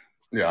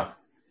 Yeah.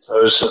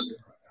 So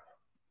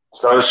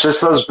it's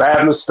just those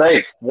bad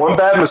mistakes. One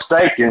bad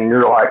mistake, and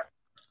you're like,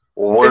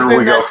 well, where do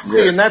we go from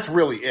here? And that's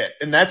really it.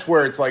 And that's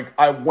where it's like,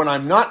 when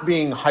I'm not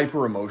being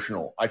hyper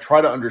emotional, I try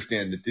to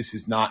understand that this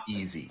is not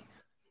easy.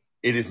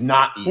 It is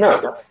not easy.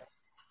 No.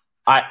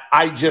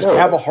 I just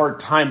have a hard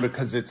time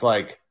because it's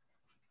like,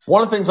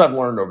 one of the things I've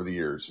learned over the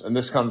years, and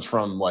this comes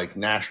from like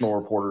national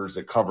reporters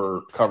that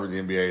cover the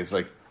NBA, is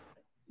like,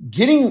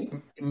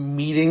 getting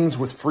meetings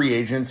with free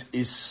agents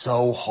is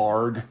so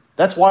hard.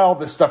 That's why all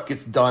this stuff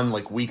gets done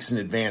like weeks in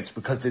advance,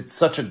 because it's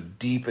such a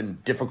deep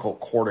and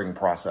difficult courting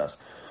process.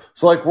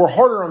 So like we're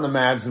harder on the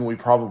Mavs than we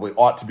probably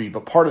ought to be,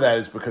 but part of that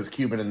is because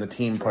Cuban and the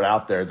team put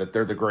out there that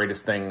they're the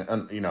greatest thing,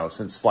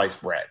 since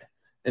sliced bread.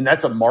 And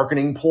that's a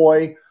marketing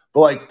ploy. But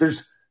like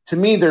there's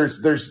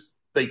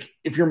like,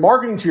 if you're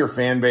marketing to your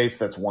fan base,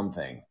 that's one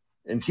thing.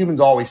 And Cuban's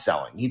always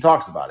selling. He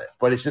talks about it.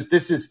 But it's just,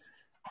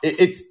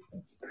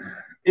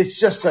 it's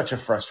just such a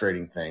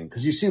frustrating thing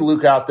because you see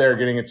Luke out there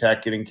getting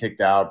attacked, getting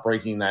kicked out,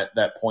 breaking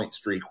that point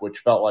streak, which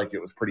felt like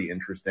it was pretty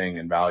interesting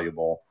and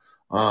valuable.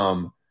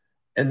 And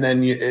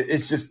then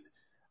it's just,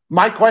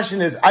 my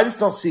question is, I just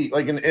don't see,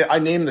 like, I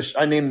named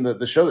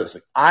the show this,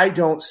 like, I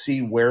don't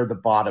see where the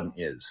bottom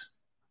is.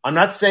 I'm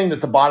not saying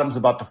that the bottom's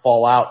about to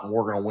fall out and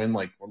we're going to win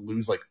or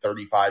lose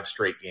 35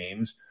 straight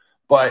games,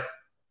 but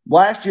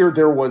last year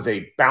there was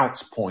a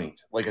bounce point,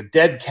 like a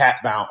dead cat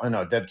bounce.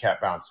 No, dead cat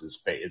bounce is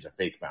a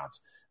fake bounce.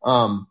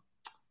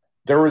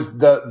 There was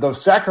the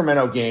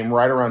Sacramento game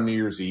right around New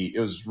Year's Eve. It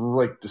was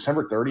like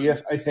December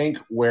 30th, I think,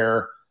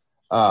 where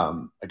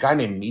a guy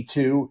named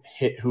Mitu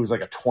who was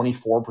like a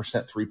 24%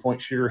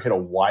 3-point shooter, hit a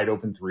wide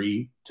open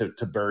three to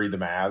bury the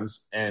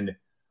Mavs. And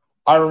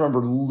I remember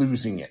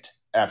losing it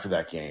after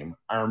that game.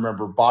 I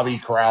remember Bobby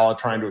Corrala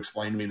trying to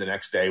explain to me the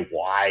next day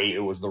why it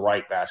was the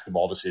right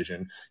basketball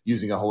decision,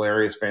 using a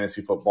hilarious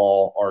fantasy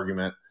football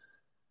argument.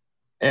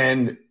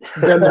 And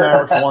then the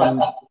Mavericks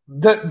won.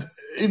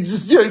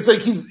 It's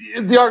like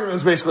the argument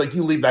was basically like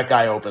you leave that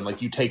guy open,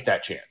 like you take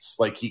that chance,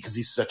 like because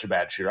he's such a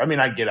bad shooter. I mean,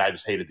 I get it. I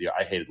hated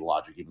the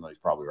logic, even though he's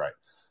probably right.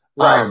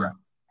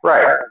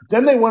 Right.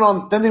 Then they went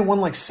on. Then they won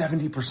like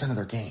 70% of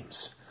their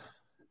games,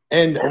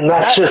 and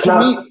that's just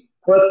not.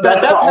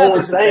 That's the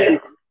only thing.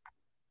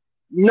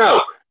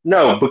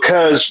 No,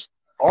 because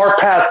our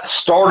path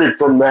started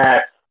from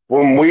that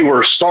when we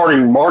were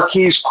starting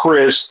Marquise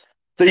Chris,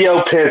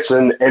 Theo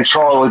Pinson, and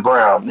Charlie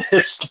Brown.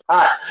 It's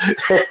not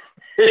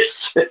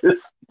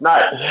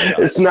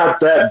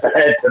that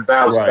bad to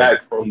bounce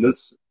back from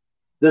this.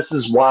 This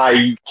is why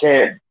you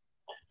can't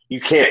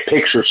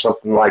picture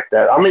something like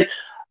that. I mean,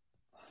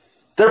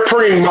 they're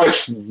pretty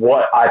much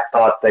what I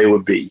thought they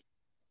would be.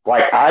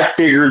 Like, I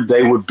figured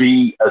they would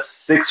be a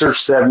 6 or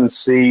 7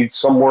 seed,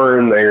 somewhere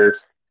in there.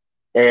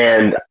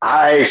 And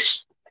I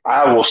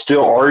will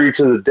still argue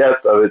to the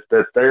depth of it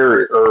that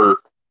there are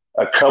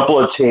a couple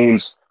of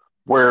teams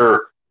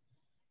where,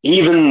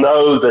 even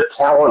though the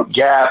talent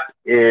gap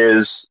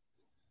is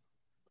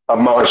a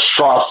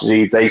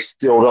monstrosity, they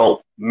still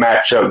don't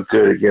match up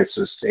good against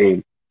this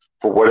team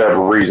for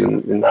whatever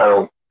reason. And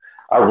I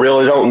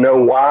really don't know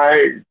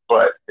why,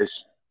 but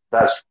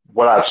that's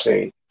what I've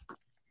seen.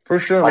 For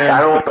sure, like, man. I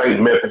don't think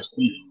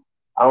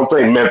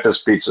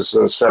Memphis beats us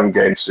in a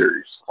 7-game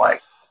series.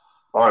 Like,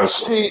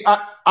 honestly. See,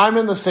 I'm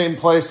in the same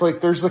place. Like,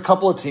 there's a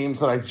couple of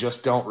teams that I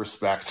just don't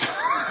respect.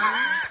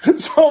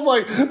 So I'm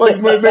like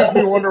it makes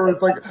me wonder.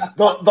 It's like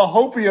the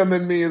hopium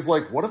in me is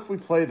like, what if we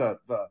play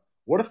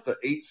what if the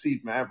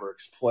 8-seed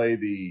Mavericks play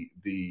the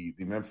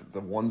Memphis,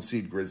 the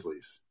 1-seed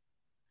Grizzlies?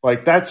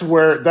 Like, that's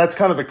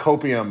kind of the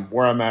copium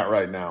where I'm at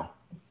right now.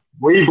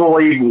 We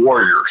believe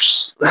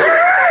Warriors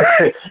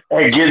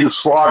and getting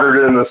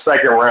slaughtered in the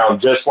second round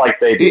just like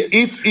they did.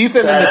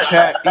 Ethan in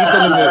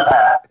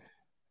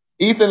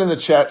the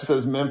chat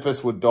says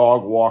Memphis would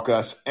dog walk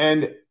us,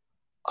 and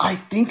I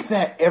think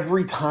that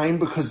every time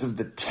because of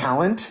the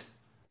talent.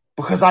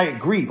 Because I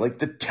agree, like,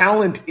 the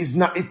talent is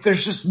not –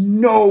 there's just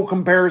no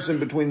comparison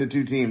between the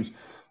two teams.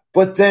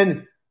 But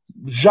then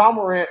Ja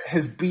Morant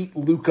has beat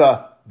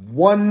Luka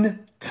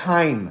one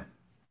time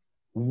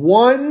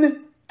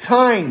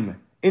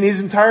in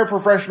his entire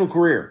professional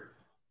career.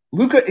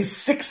 Luka is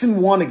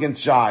 6-1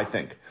 against Ja, I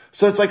think.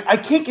 So it's like I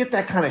can't get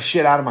that kind of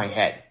shit out of my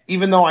head,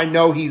 even though I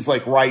know he's,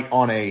 like, right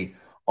on a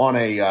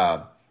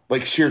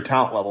like, sheer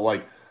talent level.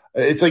 Like,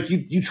 it's like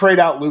you trade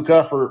out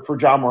Luka for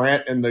Ja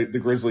Morant, and the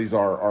Grizzlies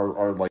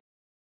are like.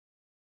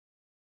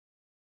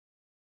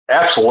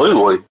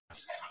 Absolutely.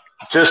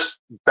 Just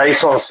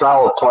based on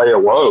style of play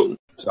alone.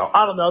 So,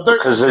 I don't know.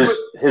 Because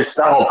his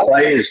style of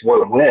play is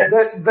what wins.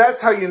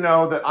 That's how you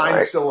know that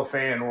I'm still a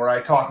fan, where I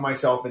talk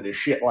myself into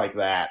shit like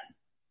that.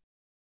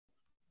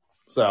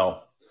 So,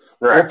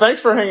 well,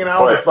 thanks for hanging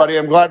out with us, buddy.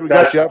 I'm glad we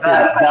got you up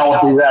here. That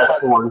would be that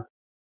story.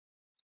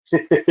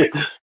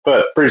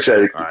 But appreciate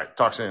it. All right.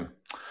 Talk soon.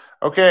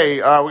 Okay.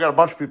 We got a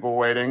bunch of people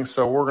waiting,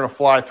 so we're going to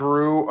fly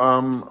through.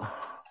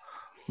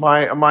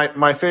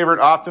 My favorite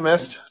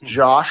optimist,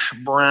 Josh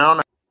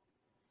Brown.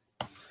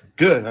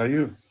 Good. How are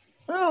you?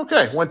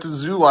 Okay. Went to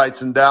Zoo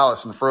Lights in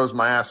Dallas and froze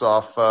my ass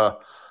off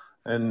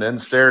and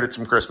stared at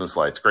some Christmas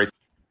lights. Great.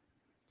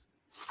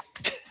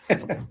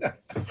 That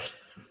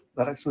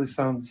actually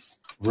sounds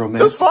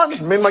romantic. It was fun.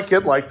 I mean, my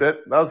kid liked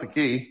it. That was the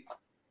key.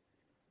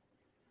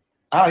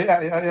 Oh,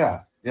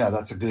 yeah. Yeah,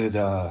 that's a good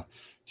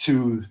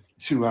 2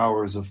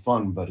 hours of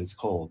fun, but it's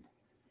cold.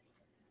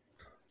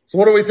 So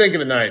what are we thinking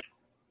tonight?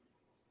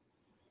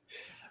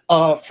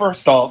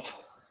 First off,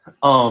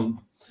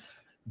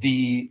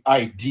 the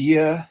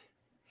idea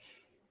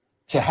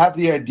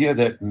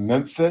that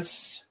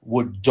Memphis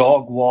would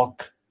dog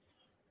walk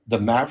the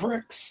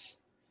Mavericks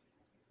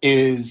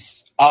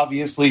is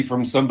obviously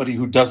from somebody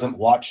who doesn't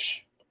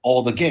watch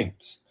all the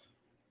games.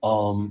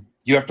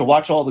 You have to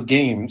watch all the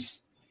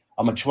games.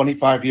 I'm a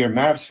 25-year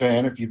Mavs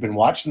fan. If you've been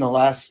watching the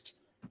last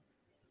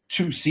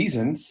 2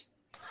 seasons.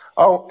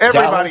 Oh,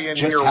 everybody in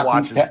here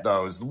watches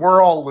those.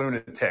 We're all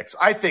lunatics.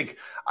 I think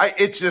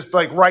it's just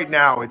like right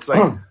now, it's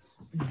like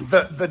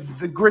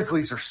the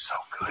Grizzlies are so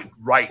good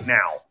right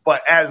now.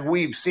 But as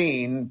we've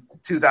seen,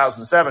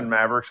 2007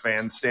 Mavericks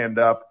fans stand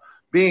up.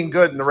 Being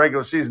good in the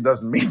regular season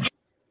doesn't mean.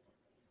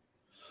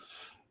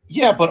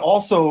 Yeah, but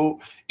also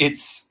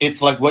it's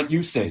like what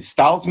you say.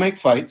 Styles make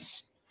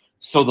fights.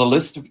 So the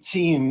list of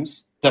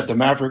teams that the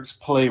Mavericks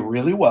play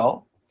really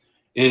well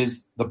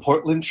is the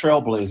Portland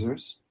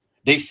Trailblazers.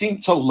 They seem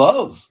to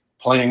love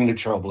playing the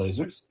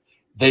Trailblazers.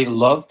 They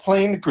love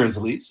playing the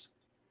Grizzlies.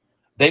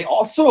 They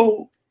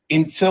also,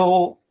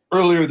 until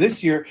earlier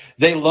this year,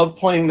 they love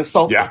playing the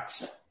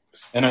Celtics. Yeah.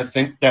 And I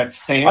think that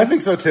stands. I think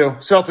so too.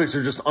 Celtics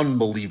are just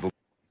unbelievable.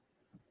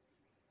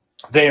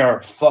 They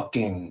are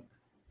fucking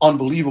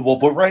unbelievable.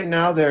 But right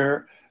now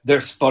they're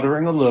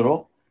sputtering a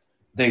little.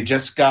 They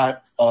just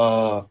got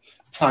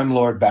Time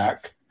Lord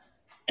back.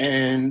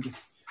 And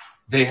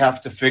they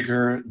have to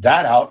figure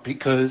that out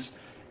because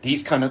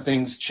these kind of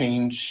things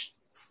change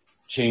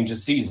a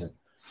season.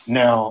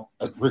 Now,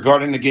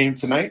 regarding the game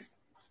tonight,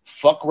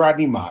 fuck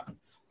Rodney Mott.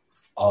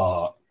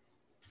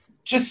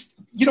 just,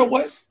 you know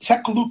what,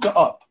 tech Luka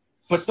up,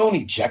 but don't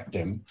eject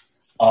him.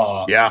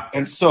 Yeah.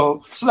 And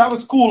so that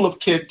was cool of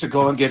Kid to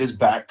go and get his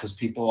back, because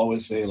people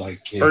always say,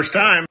 like, Kid, First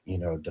time.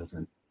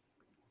 Doesn't.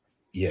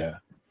 Yeah.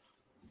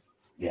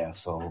 Yeah.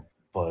 So,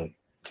 but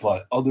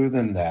other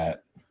than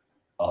that,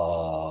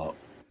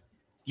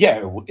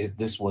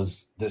 this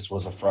was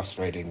a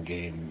frustrating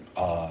game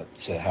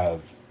to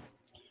have,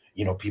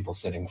 people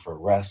sitting for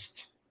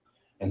rest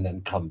and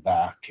then come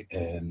back,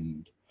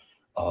 and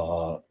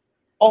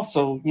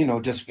also,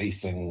 just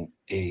facing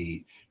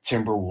a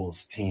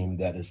Timberwolves team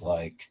that is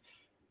like,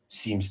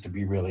 seems to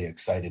be really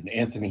excited.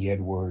 Anthony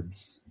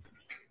Edwards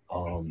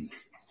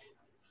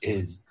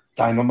is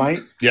dynamite.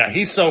 Yeah,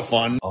 he's so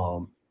fun.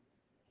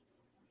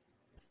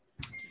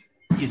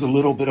 He's a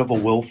little bit of a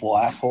willful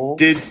asshole.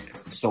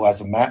 So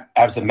as a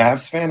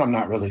Mavs fan, I'm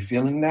not really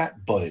feeling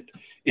that. But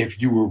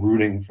if you were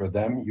rooting for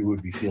them, you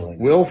would be feeling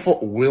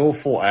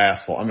willful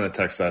asshole. I'm going to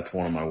text that to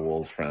one of my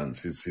Wolves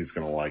friends. He's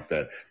going to like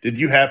that. Did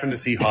you happen to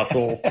see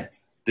Hustle?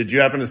 Did you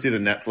happen to see the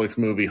Netflix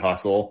movie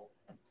Hustle?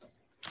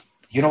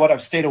 You know what?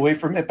 I've stayed away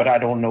from it, but I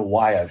don't know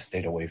why I've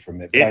stayed away from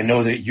it. But I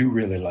know that you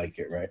really like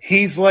it, right?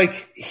 He's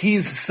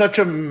such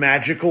a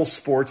magical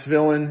sports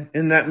villain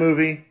in that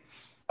movie.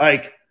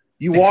 Like,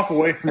 you walk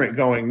away from it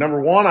going,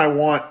 number one, I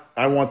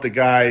want the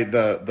guy,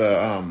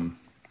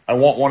 I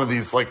want one of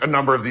these, like a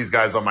number of these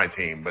guys on my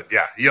team. But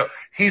yeah,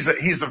 he's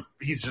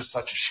just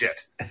such a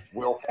shit.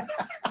 Will.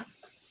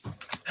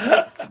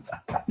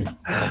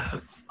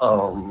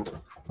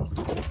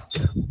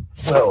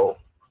 Well,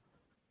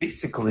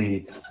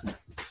 basically,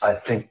 I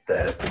think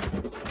that,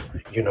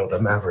 the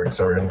Mavericks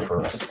are in for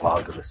a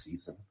slog of the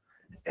season,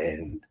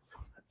 and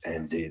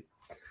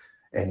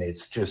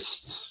it's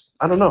just,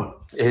 I don't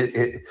know.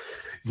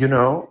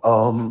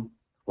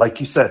 Like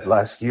you said,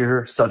 last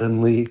year,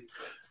 suddenly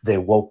they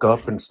woke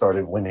up and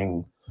started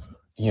winning,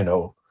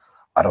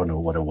 I don't know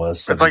what it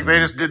was. It's like they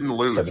just didn't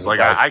lose. 75. Like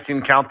I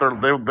can count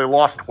they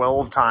lost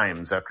 12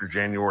 times after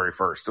January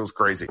 1st. It was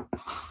crazy.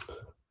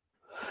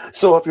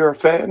 So if you're a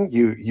fan,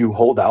 you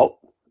hold out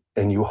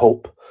and you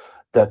hope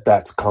that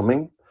that's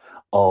coming.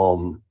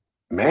 Why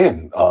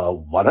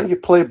don't you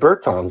play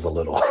Bertans a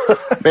little?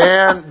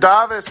 Man,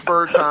 Davis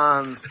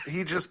Bertans,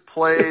 he just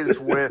plays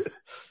with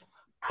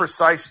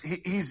precise.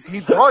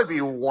 He'd probably be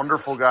a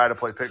wonderful guy to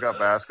play pickup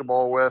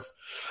basketball with,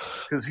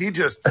 because he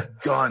just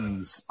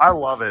guns. I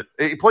love it.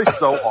 He plays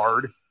so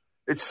hard.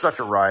 It's such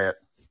a riot.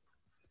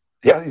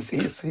 Yeah,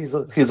 he's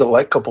a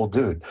likable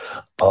dude.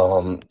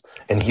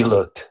 And he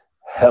looked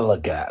hella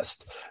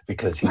gassed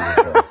because he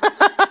was.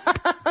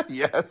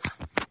 Yes.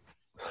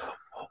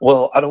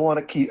 Well, I don't want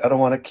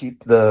to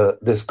keep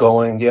this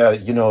going. Yeah,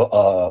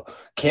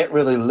 can't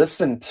really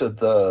listen to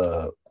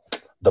the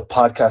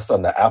podcast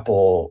on the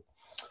Apple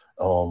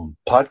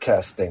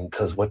podcast thing,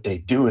 because what they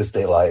do is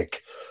they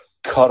like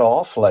cut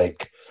off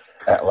like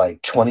at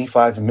like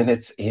 25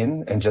 minutes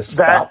in and just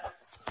stop.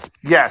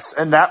 Yes,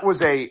 and that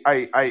was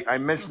I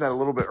mentioned that a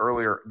little bit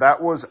earlier.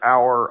 That was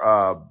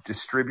our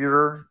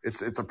distributor.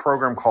 It's a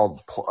program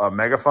called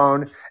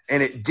Megaphone,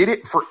 and it did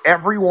it for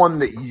everyone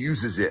that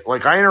uses it.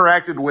 Like, I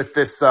interacted with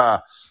this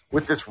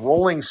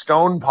Rolling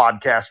Stone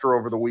podcaster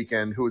over the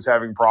weekend who was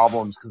having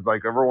problems because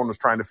like everyone was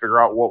trying to figure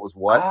out what was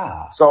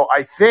what. So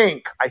I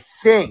think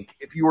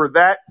if you were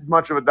that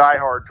much of a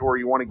diehard to where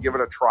you want to give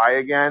it a try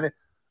again,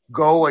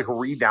 go like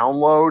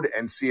re-download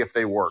and see if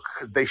they work,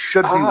 because they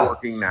should be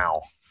working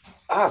now.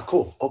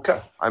 Cool.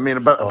 Okay. I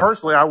mean, but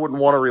personally, I wouldn't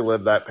want to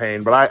relive that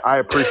pain, but I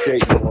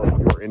appreciate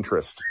your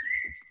interest.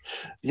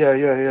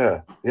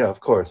 Yeah, of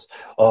course.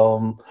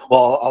 Well,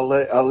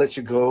 I'll let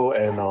you go,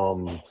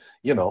 and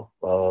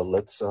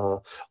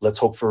let's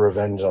hope for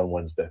revenge on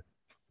Wednesday.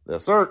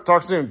 Yes, sir.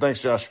 Talk soon.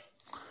 Thanks, Josh.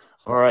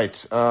 All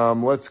right.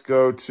 Let's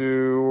go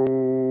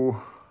to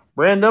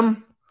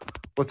Brandon.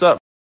 What's up?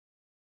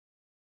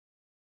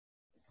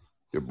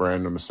 Give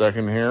Brandon a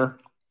second here.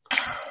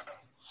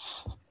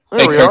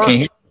 Hey, Kirk, can you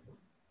hear?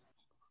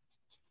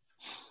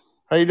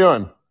 How you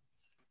doing?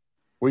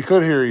 We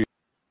could hear you.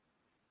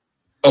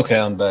 Okay,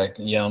 I'm back.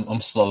 Yeah, I'm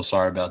slow.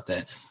 Sorry about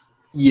that.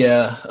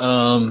 Yeah,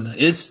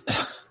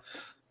 it's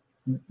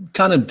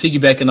kind of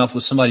piggybacking off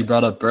what somebody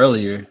brought up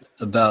earlier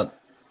about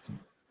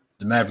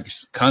the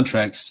Mavericks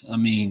contracts. I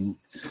mean,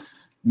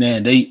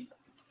 man,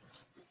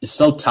 it's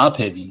so top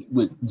heavy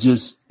with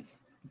just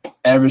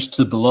average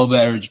to below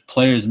average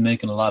players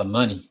making a lot of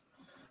money.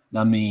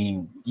 I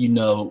mean,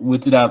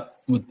 without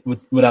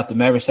the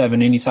Mavericks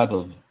having any type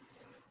of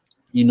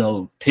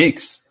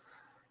picks,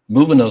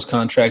 moving those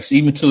contracts,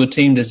 even to a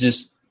team that's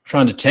just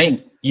trying to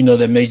tank,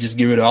 that may just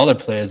get rid of all their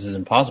players, is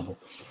impossible.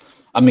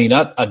 I mean,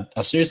 I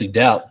seriously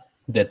doubt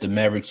that the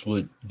Mavericks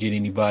would get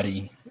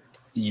anybody,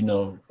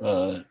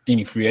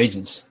 any free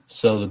agents.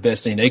 So the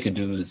best thing they could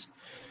do is,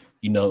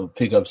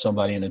 pick up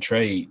somebody in a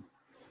trade.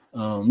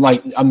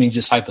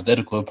 Just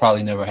hypothetical, it'll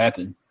probably never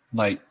happen.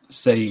 Like,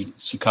 say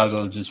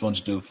Chicago just wants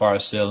to do a fire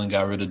sale and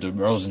got rid of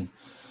DeRozan.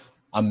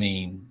 I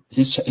mean,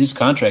 his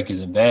contract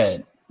isn't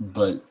bad,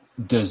 but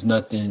there's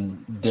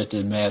nothing that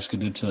the Mavs could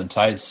do to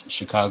entice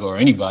Chicago or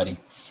anybody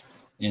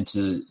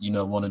into,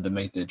 wanting to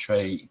make that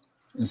trade.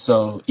 And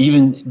so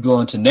even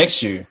going to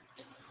next year,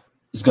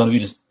 it's going to be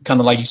just kind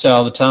of like you say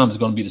all the time. It's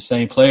going to be the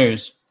same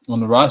players on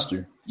the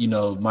roster,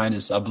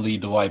 minus, I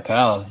believe, Dwight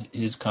Powell.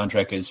 His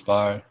contract could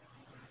expire,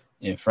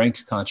 and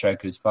Frank's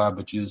contract could expire,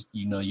 but you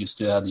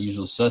still have the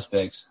usual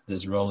suspects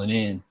that's rolling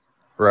in.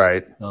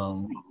 Right.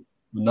 Not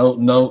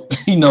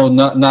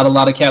a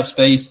lot of cap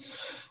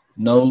space,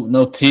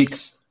 no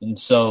picks, and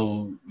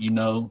so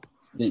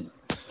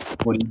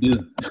what do you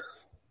do?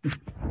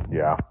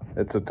 Yeah,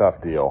 it's a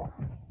tough deal.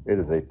 It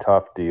is a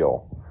tough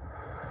deal.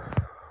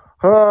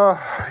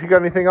 You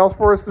got anything else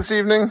for us this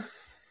evening?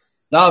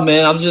 No,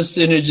 man. I'm just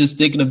sitting here just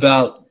thinking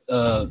about,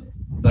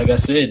 like I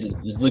said,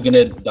 just looking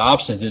at the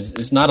options.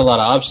 It's not a lot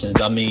of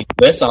options. I mean,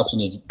 best option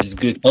is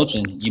good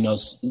coaching.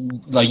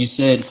 Like you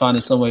said,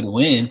 finding some way to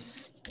win.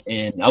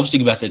 And I was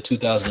thinking about that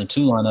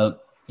 2002 lineup.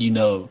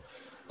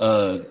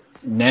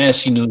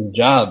 Nash, he knew his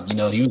job.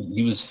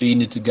 He was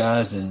feeding it to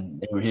guys, and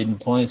they were hitting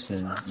points.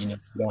 And you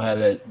don't have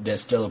that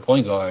stellar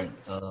point guard.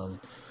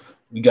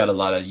 We got a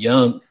lot of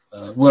young.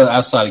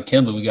 Outside of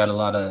Kemba, we got a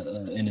lot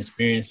of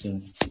inexperience,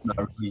 and it's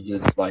not really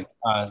just like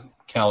high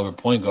caliber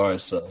point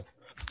guards. So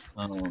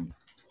I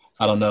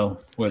don't know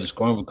where the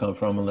scoring would come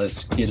from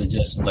unless Kid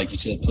adjusts, like you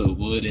said, put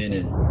Wood in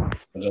and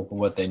go for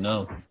what they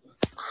know.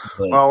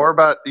 But, well, we're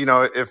about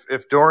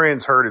if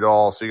Dorian's hurt at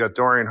all, so you got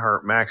Dorian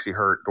hurt, Maxey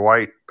hurt,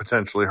 Dwight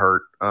potentially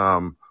hurt.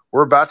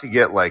 We're about to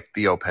get like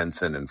Theo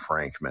Pinson and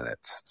Frank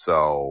minutes.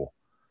 So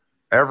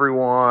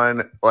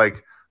everyone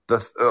like.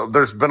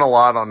 There's been a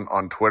lot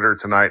on Twitter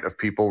tonight of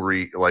people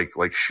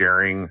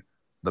sharing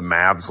the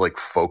Mavs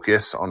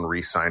focus on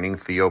re-signing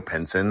Theo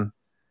Pinson,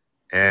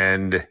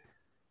 and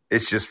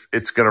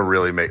it's gonna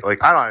really make I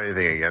don't have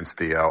anything against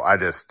Theo.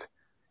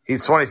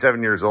 He's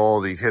 27 years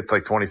old. He hits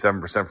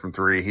 27% from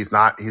three. He's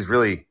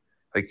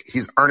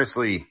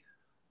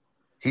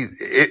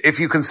if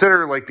you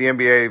consider the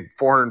NBA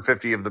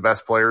 450 of the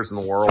best players in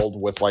the world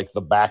with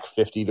the back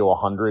 50 to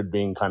 100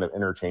 being kind of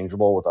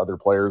interchangeable with other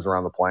players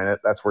around the planet,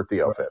 that's where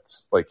Theo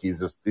fits.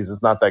 He's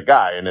just not that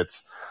guy. And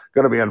it's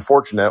going to be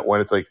unfortunate when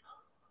it's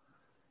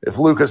if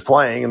Luka's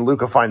playing and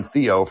Luka finds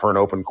Theo for an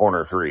open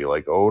corner three,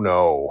 oh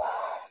no.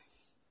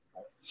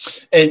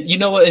 And you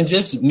know what? And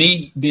just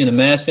me being a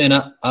Mavs fan,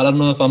 I don't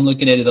know if I'm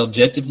looking at it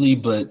objectively,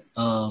 but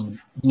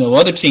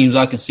other teams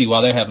I can see why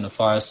they're having a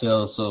fire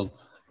sale. So,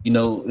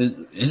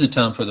 it's a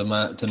time for the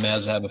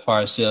Mavs to have a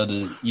fire sale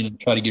to,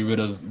 try to get rid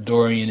of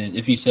Dorian. And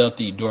if he's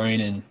healthy,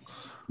 Dorian and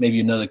maybe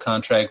another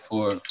contract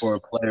for a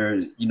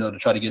player, to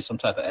try to get some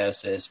type of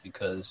assets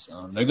because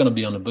they're going to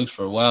be on the books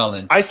for a while.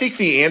 And I think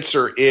the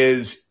answer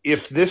is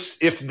if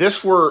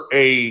this were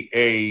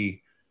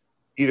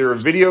either a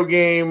video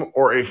game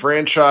or a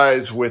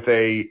franchise with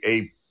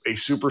a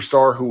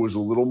superstar who was a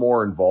little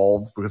more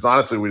involved, because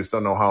honestly, we just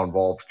don't know how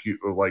involved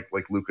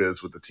Luka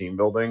is with the team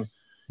building.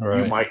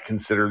 Right. You might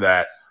consider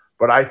that.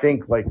 But I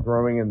think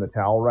throwing in the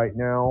towel right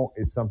now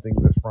is something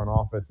this front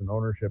office and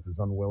ownership is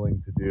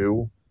unwilling to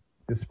do,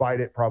 despite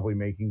it probably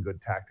making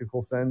good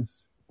tactical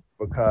sense,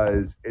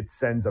 because it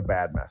sends a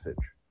bad message.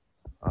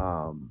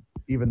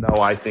 Even though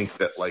I think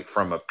that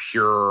from a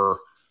pure,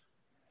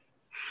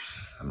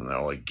 I don't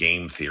know,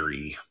 game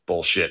theory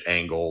bullshit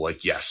angle,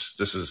 yes,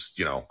 this is,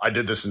 I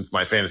did this in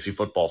my fantasy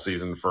football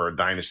season for a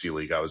dynasty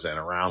league I was in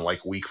around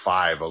week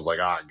 5. I was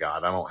God,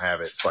 I don't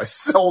have it. So I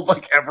sold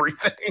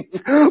everything,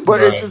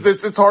 but right.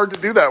 It's hard to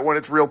do that when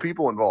it's real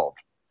people involved.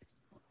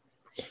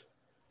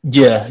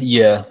 Yeah,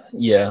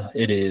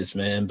 it is,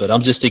 man. But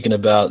I'm just thinking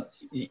about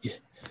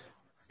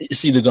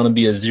it's either going to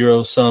be a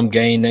zero-sum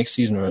gain next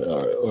season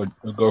or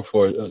go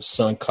for a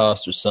sunk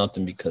cost or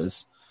something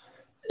because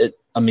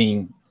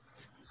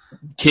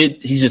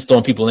Kid, he's just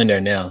throwing people in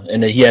there now,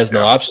 and he has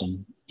no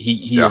option.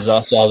 He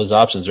exhausted all his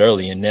options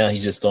early, and now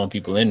he's just throwing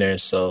people in there.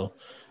 So,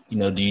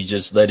 do you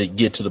just let it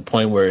get to the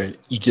point where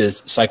you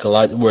just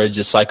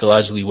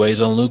psychologically weighs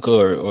on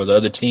Luka or the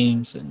other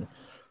teams?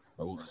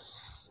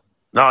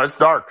 No, it's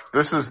dark.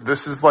 This is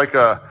that's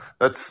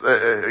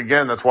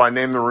why I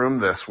named the room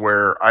this,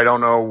 where I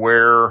don't know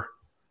where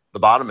the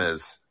bottom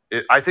is.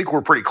 I think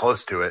we're pretty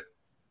close to it,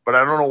 but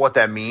I don't know what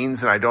that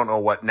means, and I don't know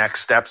what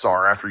next steps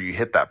are after you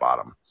hit that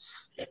bottom.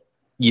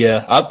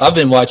 Yeah, I've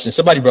been watching.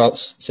 Somebody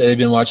said they've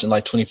been watching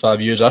 25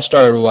 years. I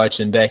started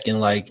watching back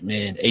in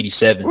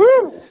 87.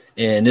 Woo!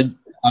 And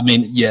I've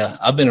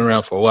been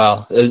around for a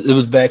while. It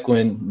was back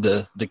when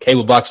the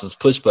cable box was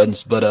push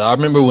buttons. But I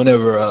remember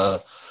whenever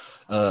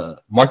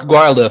Mark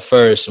Aguirre left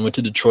first and went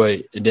to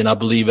Detroit, and then I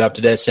believe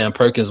after that Sam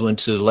Perkins went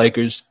to the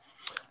Lakers.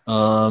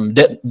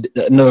 Dallas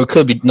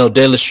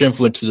Strimpf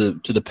went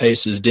to the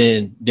Pacers.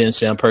 Then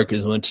Sam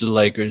Perkins went to the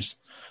Lakers.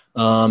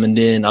 And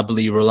then I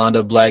believe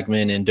Rolando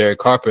Blackman and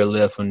Derek Harper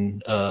left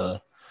when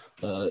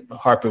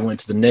Harper went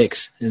to the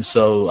Knicks. And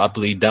so I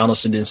believe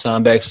Donaldson didn't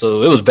sign back.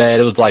 So it was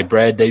bad. It was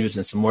Brad Davis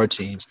and some more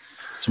teams,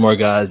 some more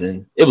guys,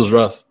 and it was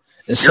rough.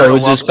 And so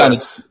it just kind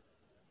of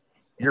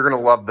 – You're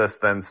going to love this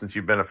then since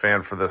you've been a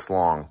fan for this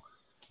long.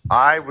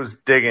 I was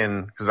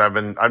digging because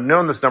I've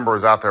known this number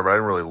was out there, but I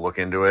didn't really look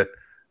into it.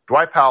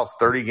 Dwight Powell's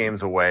 30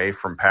 games away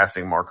from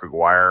passing Mark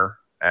Aguirre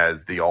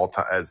as the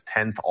as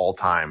 10th all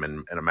time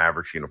in a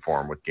Mavericks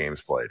uniform with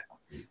games played.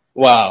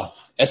 Wow,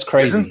 that's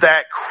crazy. Isn't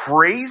that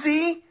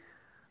crazy?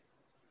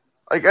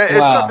 Like, it's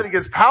nothing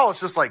against Powell.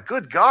 It's just like,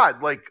 good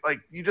God. Like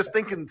you just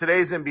think in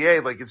today's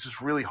NBA, like, it's just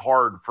really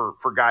hard for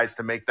guys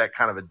to make that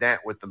kind of a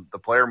dent with the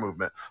player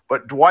movement.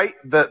 But Dwight,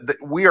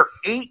 we are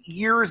 8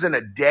 years and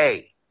a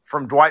day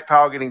from Dwight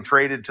Powell getting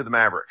traded to the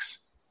Mavericks.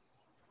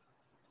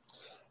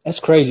 That's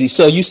crazy.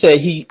 So you said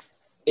he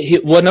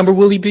what number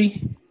will he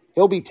be?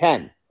 He'll be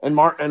 10, and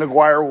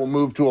Aguirre will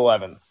move to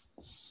 11.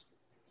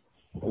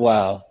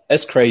 Wow,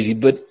 that's crazy.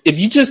 But if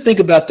you just think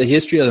about the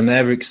history of the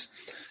Mavericks,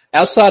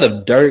 outside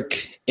of Dirk,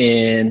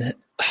 and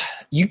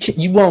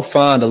you won't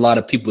find a lot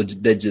of people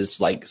that just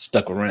like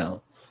stuck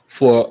around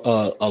for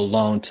a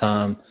long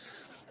time.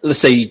 Let's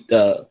say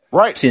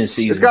right 10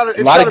 seasons.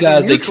 A lot of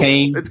guys that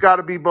came. It's got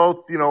to be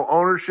both,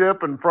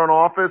 ownership and front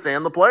office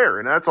and the player,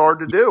 and that's hard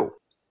to do.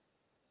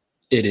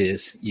 It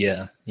is,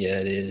 yeah,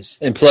 it is.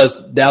 And plus,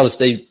 Dallas,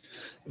 they've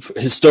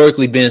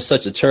historically been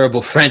such a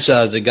terrible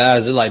franchise. The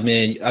guys are like,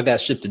 man, I got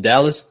shipped to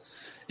Dallas.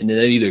 And then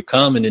they either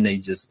come and then they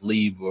just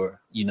leave, or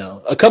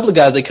a couple of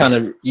guys they kind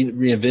of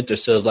reinvent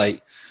themselves,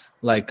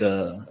 like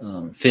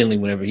Finley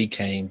whenever he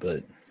came.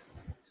 But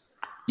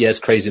yeah, it's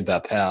crazy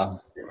about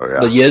Powell. Oh, yeah.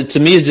 But yeah, to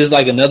me, it's just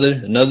like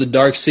another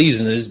dark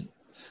season. It's,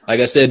 like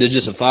I said, they're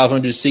just a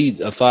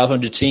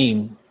 500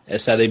 team.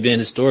 That's how they've been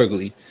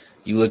historically.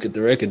 You look at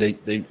the record,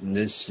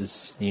 this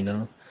is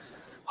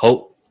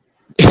hope,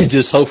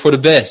 just hope for the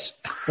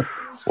best.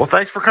 Well,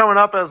 thanks for coming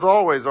up as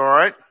always. All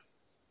right.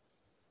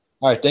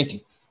 All right, thank you.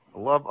 I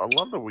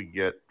love that we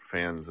get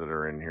fans that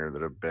are in here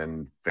that have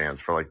been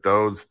fans for, like,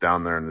 those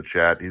down there in the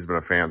chat. He's been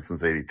a fan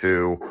since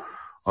 82.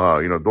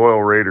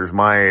 Doyle Rader's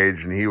my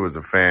age, and he was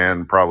a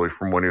fan probably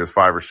from when he was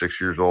 5 or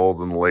 6 years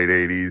old in the late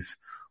 80s.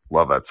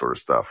 Love that sort of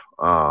stuff.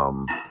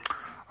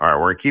 All right,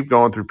 we're going to keep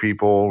going through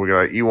people. We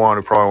got Ewan,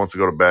 who probably wants to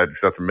go to bed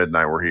because after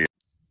midnight we're here.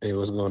 Hey,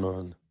 what's going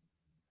on?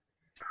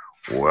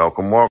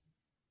 Welcome.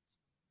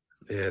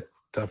 Yeah,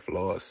 tough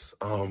loss.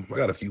 I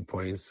got a few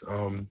points.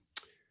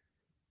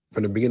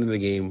 From the beginning of the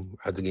game,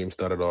 as the game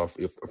started off,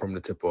 from the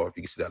tip off,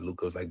 you can see that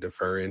Luka was like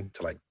deferring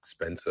to like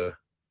Spencer,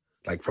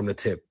 like from the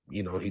tip.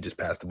 He just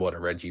passed the ball to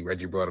Reggie.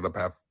 Reggie brought it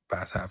up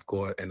past half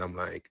court, and I'm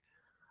like,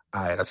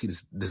 all right, I see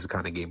this. This is the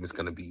kind of game it's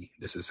gonna be.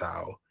 This is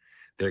how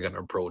they're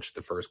gonna approach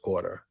the first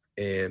quarter,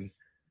 and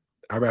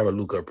I'd rather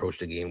Luka approach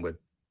the game with,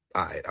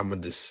 all right, I'm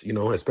gonna just,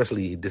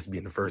 especially this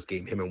being the first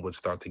game, him and Wood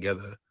start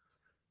together,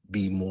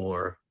 be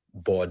more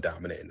ball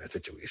dominant in that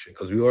situation,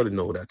 because we already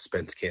know that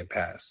Spence can't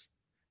pass.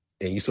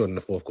 And you saw it in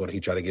the fourth quarter, he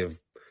tried to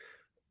give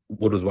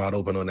Wood was wide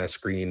open on that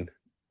screen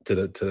to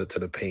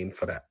the paint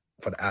for the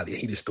alley.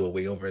 He just threw it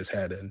way over his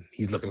head, and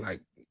he's looking like,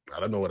 I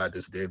don't know what I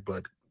just did,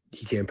 but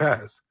he can't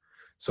pass.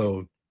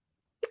 So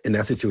in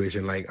that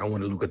situation, like, I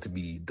wanted Luka to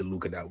be the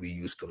Luka that we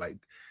used to. Like,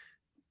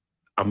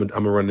 I'm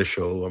gonna run the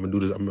show. I'm gonna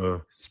do this. I'm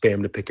gonna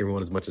spam the pick and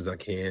roll as much as I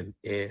can.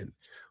 And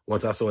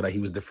once I saw that he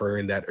was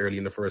deferring that early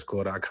in the first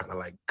quarter, I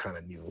kind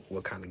of knew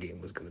what kind of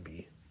game was gonna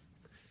be.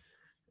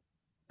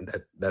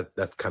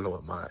 That's kind of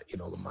what my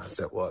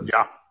mindset was.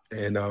 Yeah.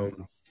 And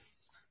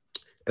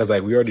it's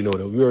like we already know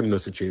the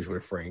situation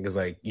with Frank. It's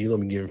like, you don't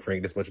be giving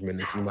Frank this much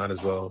minutes, you might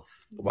as well.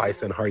 Why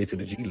send Hardy to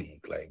the G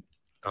League? Like,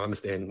 I don't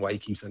understand why he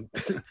keeps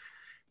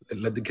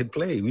let the kid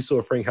play. We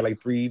saw Frank had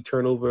like 3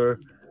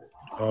 turnover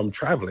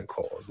traveling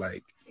calls.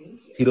 Like,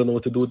 he don't know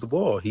what to do with the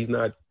ball. His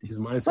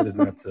mindset is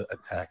not to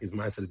attack. His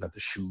mindset is not to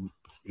shoot.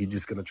 He's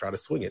just gonna try to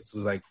swing it. So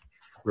it's like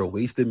we're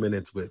wasting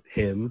minutes with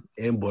him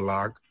and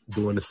Bullock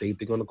doing the same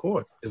thing on the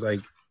court. It's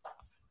like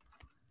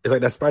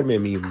that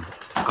Spider-Man meme.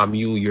 I'm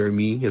you, you're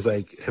me. It's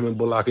like him and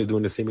Bullock is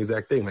doing the same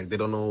exact thing. Like, they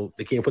don't know,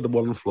 they can't put the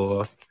ball on the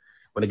floor.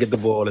 When they get the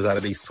ball, it's either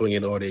they swing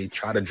it or they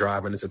try to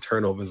drive and it's a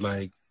turnover. It's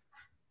like,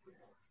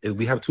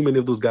 we have too many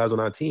of those guys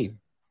on our team.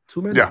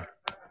 Too many.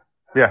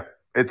 Yeah.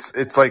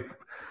 It's like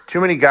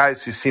too many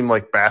guys who seem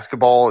like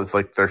basketball is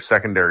like their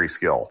secondary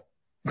skill.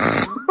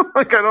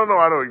 Like, I don't know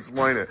how to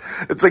explain it.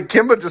 It's like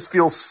Kemba just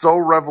feels so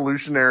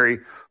revolutionary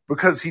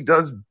because he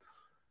does,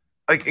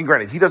 like, and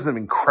granted, he does them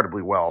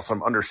incredibly well, so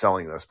I'm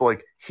underselling this, but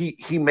like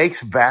he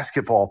makes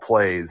basketball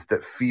plays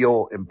that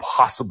feel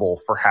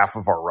impossible for half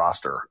of our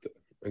roster.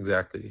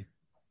 Exactly.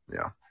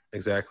 Yeah.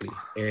 Exactly.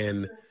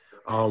 And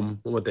one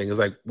more thing is,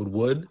 like, with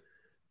Wood,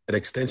 an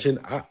extension,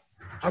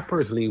 I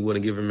personally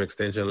wouldn't give him an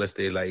extension unless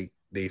they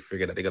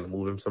figure that they're gonna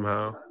move him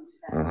somehow.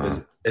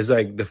 Mm-hmm. It's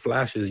like the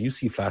flashes, you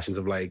see flashes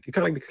of, like,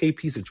 kind of like the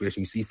KP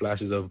situation. You see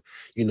flashes of,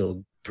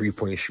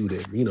 3-point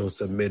shooting,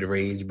 some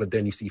mid-range, but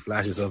then you see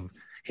flashes of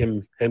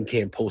him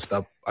can't post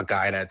up a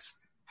guy that's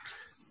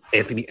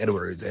Anthony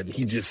Edwards, and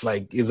he just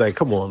like, it's like,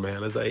 come on,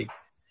 man. It's like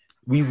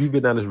we've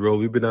been down this road.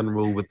 We've been down the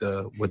road with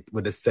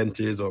the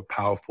centers or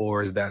power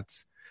forwards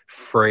that's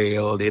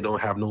frail. They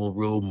don't have no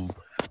real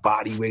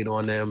body weight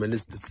on them, and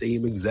it's the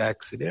same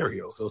exact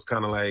scenario. So it's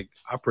kind of like,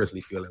 I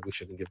personally feel like we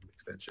shouldn't give them an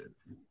extension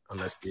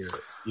unless they're,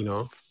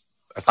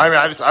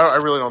 I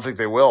really don't think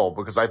they will,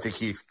 because I think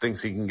he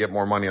thinks he can get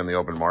more money on the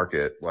open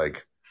market.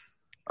 Like,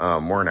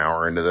 we're an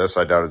hour into this.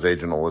 I doubt his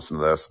agent will listen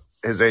to this.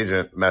 his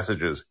agent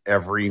messages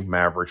every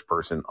Mavericks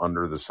person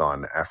under the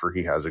sun after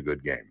he has a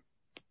good game.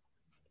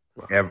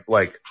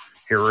 Like,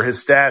 here are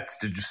his stats.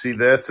 Did you see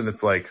this? And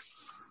it's like,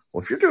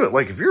 well, if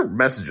you're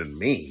messaging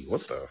me,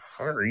 what the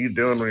fuck are you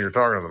doing when you're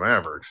talking to the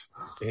Mavericks?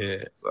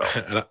 Yeah.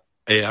 So.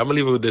 I'm gonna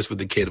leave it with this with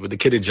the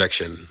kid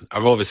injection.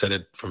 I've always said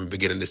it from the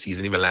beginning of the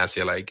season, even last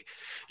year. Like,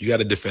 you got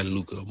to defend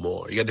Luka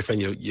more. You got to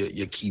defend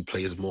your key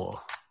players more.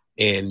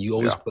 And you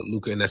always put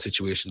Luka in that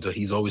situation. So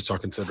he's always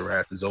talking to the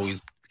ref. He's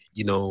always,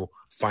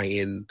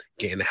 fighting,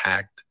 getting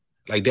hacked.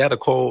 Like, they had a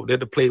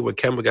play where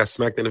Kemba got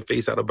smacked in the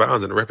face out of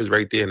bounds, and the ref is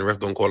right there, and the ref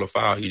don't call a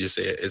foul. He just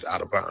said it's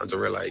out of bounds.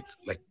 And we're like,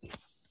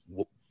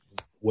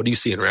 what are you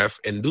seeing, ref?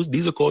 And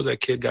these are calls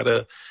that kid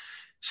gotta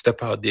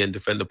step out there and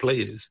defend the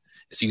players.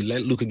 So you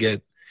let Luka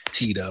get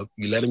teed up,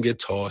 you let him get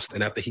tossed,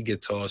 and after he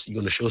get tossed, you're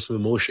gonna show some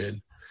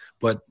emotion.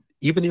 But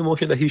even the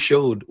emotion that he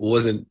showed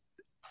wasn't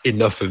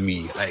enough for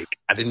me. Like,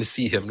 I didn't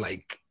see him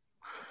like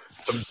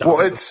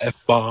it's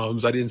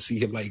F-bombs. I didn't see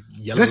him like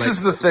yelling. This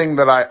is the thing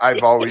that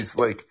I've always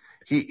like.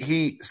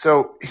 He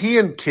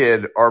and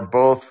Kidd are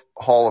both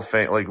Hall of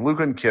Fame. Like,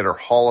 Luka and Kidd are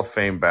Hall of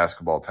Fame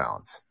basketball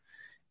talents.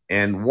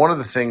 And one of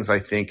the things I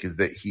think is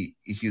that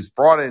he's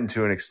brought in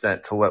to an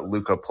extent to let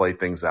Luka play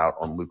things out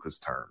on Luka's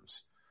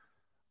terms.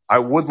 I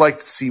would like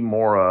to see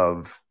more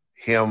of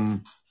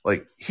him.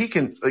 Like,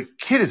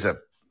 Kidd is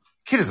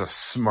a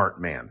smart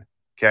man.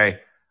 Okay.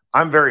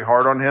 I'm very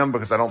hard on him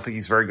because I don't think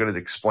he's very good at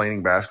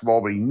explaining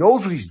basketball, but he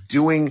knows what he's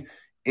doing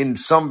in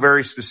some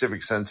very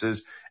specific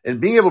senses.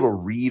 And being able to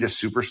read a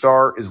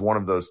superstar is one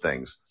of those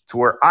things, to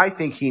where I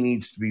think he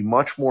needs to be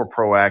much more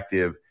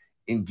proactive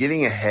in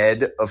getting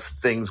ahead of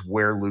things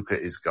where Luka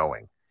is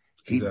going.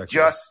 He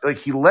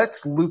he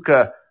lets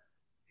Luka,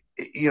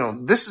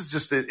 this is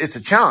just it's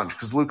a challenge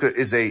because Luka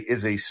is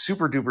a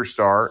super duper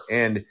star,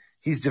 and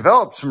he's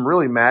developed some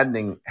really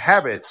maddening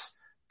habits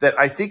that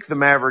I think the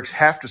Mavericks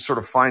have to sort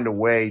of find a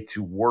way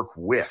to work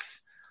with.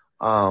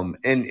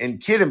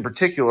 And Kidd in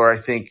particular, I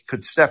think,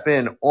 could step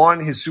in on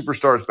his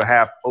superstar's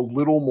behalf a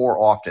little more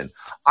often.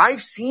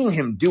 I've seen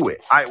him do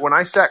it. When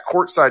I sat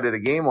courtside at a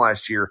game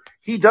last year,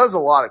 he does a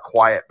lot of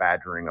quiet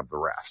badgering of the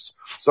refs.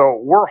 So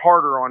we're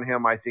harder on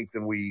him, I think,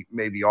 than we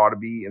maybe ought to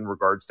be in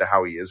regards to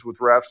how he is with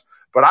refs.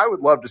 But I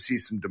would love to see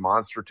some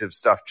demonstrative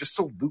stuff just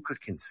so Luka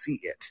can see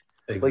it.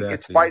 Exactly. Like,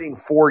 it's fighting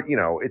for,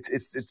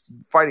 it's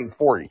fighting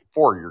for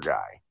your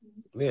guy.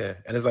 Yeah,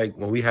 and it's like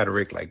when we had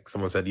Rick, like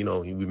someone said,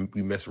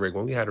 we miss Rick.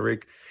 When we had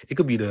Rick, it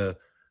could be the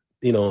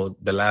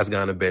last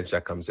guy on the bench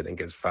that comes in and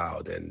gets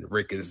fouled, and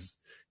Rick is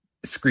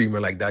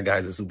screaming like that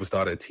guy's a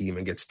superstar of the team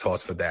and gets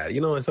tossed for that.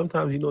 And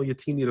sometimes your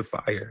team need a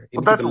fire.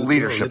 But that's a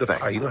leadership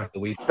thing. You don't have to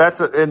wait.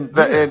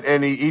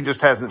 And he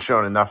just hasn't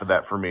shown enough of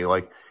that for me.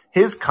 Like,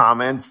 his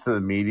comments to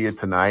the media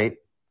tonight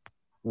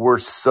were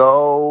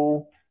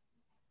so.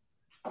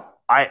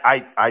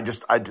 I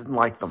didn't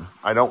like them.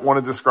 I don't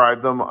want to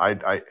describe them.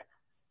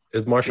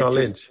 It's Marshawn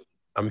Lynch.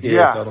 I'm here.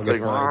 Yeah, so I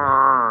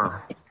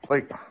don't it's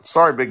like,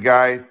 sorry, big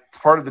guy. It's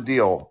part of the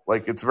deal.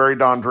 Like, it's very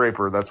Don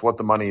Draper. That's what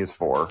the money is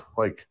for.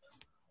 Like,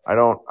 I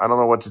don't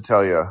know what to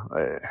tell you.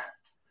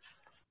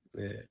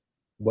 Yeah,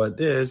 but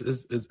this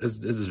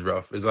is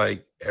rough. It's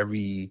like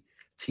every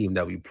team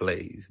that we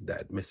play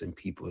that missing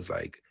people is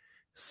like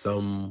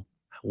someone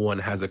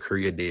has a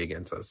career day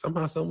against us.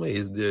 Somehow, some way,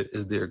 is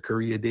their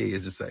career day?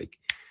 It's just like,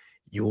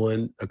 you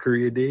want a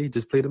career day?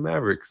 Just play the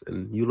Mavericks,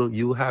 and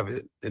you'll have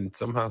it. And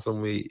somehow,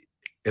 some way,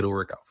 it'll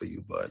work out for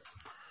you. But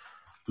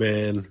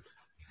man,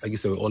 like you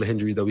said, with all the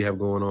injuries that we have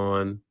going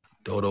on,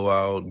 Dodo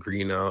out,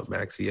 Green out,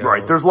 Maxey out.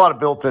 Right. There's a lot of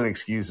built-in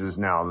excuses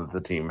now that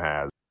the team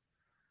has.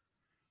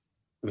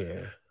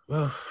 Yeah.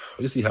 Well,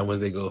 we'll see how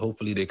Wednesday go.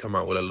 Hopefully, they come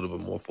out with a little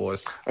bit more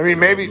force. I mean,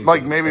 maybe we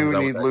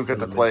need Luka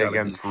to play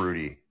against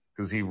Rudy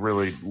because he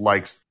really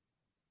likes.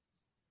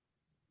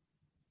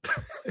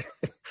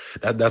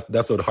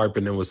 That's what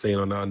Harpenden was saying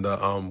on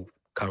the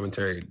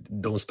commentary.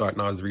 Don't start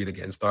Naz Reid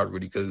again. Start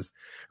Rudy, because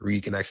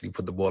Reid can actually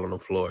put the ball on the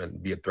floor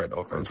and be a threat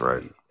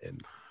offensively. That's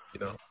right.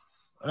 And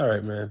all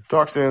right, man.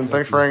 Talk soon.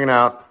 Thanks for hanging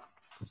out.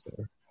 Yes,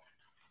 sir.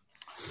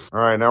 All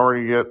right, now we're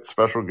gonna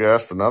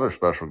get another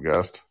special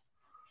guest,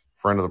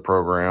 friend of the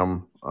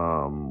program.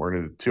 We're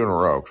gonna do 2 in a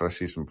row because I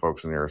see some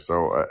folks in here.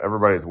 So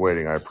everybody's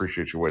waiting. I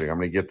appreciate you waiting. I'm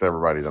gonna get to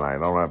everybody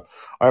tonight.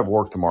 I have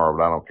work tomorrow,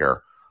 but I don't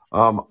care.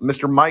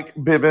 Mr. Mike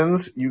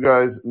Bibbins, you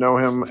guys know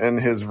him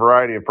and his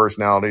variety of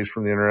personalities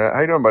from the internet.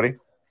 How you doing, buddy?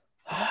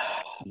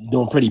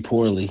 Doing pretty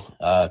poorly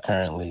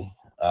currently.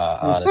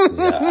 Honestly,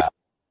 I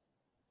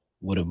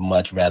would have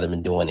much rather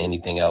been doing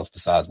anything else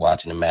besides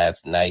watching the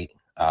Mavs tonight.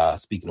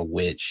 Speaking of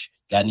which,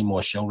 got any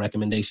more show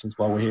recommendations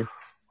while we're here?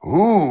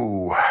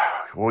 Ooh,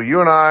 well,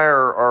 you and I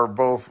are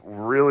both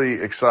really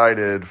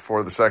excited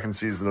for the second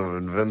season of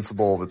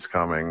Invincible that's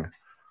coming.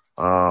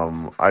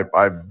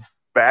 I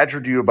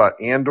badgered you about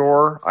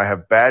Andor. I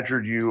have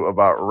badgered you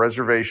about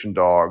Reservation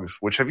Dogs,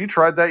 which, have you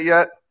tried that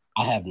yet?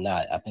 I have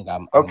not. I think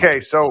I'm okay.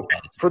 So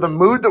for the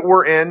mood that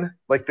we're in,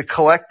 like the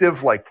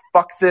collective, like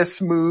fuck this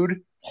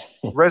mood,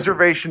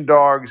 Reservation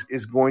Dogs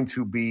is going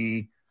to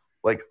be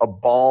like a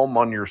balm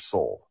on your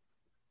soul.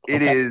 Okay.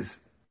 It is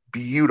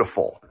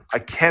beautiful. I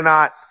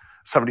cannot.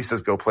 Somebody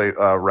says go play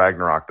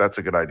Ragnarok. That's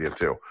a good idea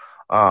too.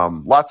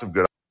 Lots of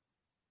good.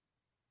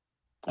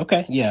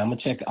 Okay, yeah,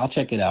 I'll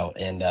check it out.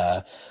 And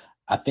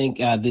I think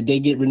did they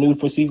get renewed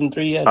for season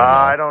 3 yet?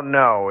 I don't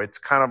know. It's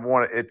kind of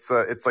one. It's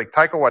like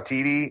Taika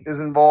Waititi is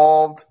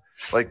involved.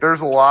 Like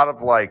there's a lot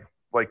of like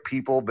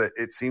people that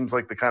it seems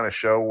like the kind of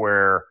show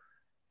where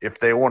if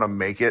they want to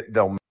make it,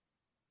 they'll.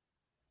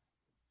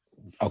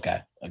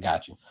 Okay, I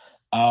got you.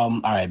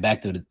 All right,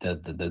 back to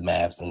the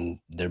Mavs and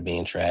they're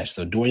being trashed.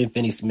 So Dorian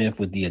Finney-Smith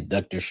with the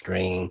adductor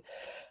strain,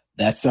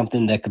 that's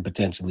something that could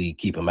potentially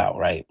keep him out,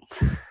 right?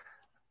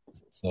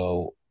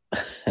 So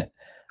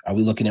are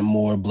we looking at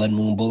more Blood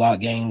Moon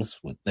Bullock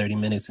games with 30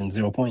 minutes and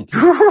 0 points?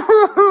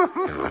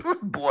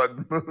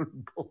 Blood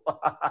Moon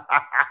Bullock.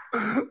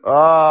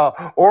 Or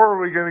are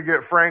we going to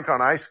get Frank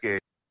on ice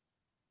skate?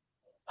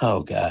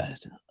 Oh, God.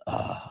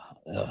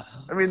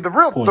 I mean, the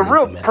real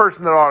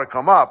person that ought to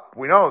come up,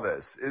 we know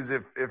this, is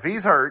if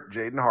he's hurt,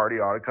 Jaden Hardy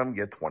ought to come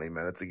get 20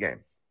 minutes a game.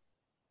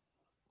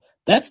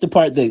 That's the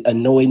part that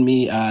annoyed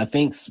me. I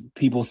think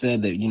people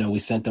said that, we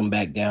sent him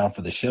back down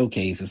for the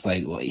showcase. It's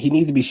like, well, he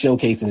needs to be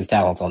showcasing his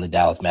talents on the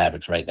Dallas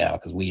Mavericks right now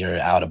because we are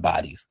out of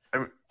bodies.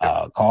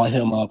 Call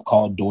him up,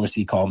 call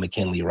Dorsey, call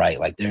McKinley Wright.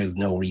 Like, there's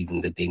no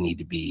reason that they need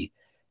to be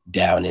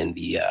down in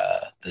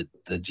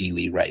the G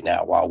League right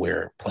now while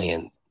we're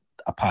playing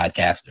a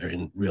podcaster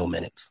in real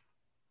minutes.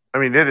 I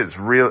mean, it is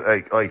real,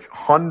 like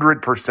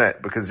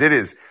 100%, because it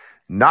is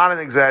not an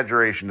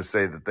exaggeration to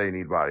say that they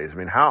need bodies. I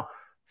mean,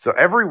 so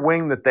every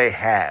wing that they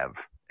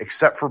have,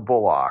 except for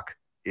Bullock,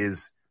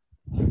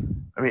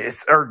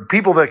 are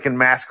people that can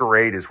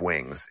masquerade as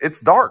wings. It's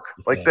dark.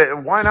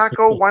 Why not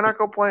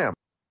go play them?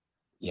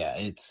 Yeah,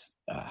 it's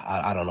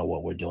I don't know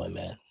what we're doing,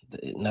 man.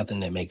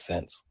 Nothing that makes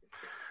sense.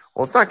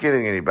 Well, it's not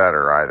getting any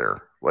better either.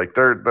 Like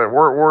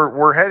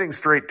we're heading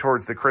straight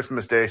towards the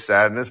Christmas Day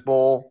Sadness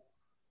Bowl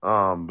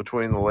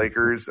between the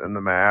Lakers and the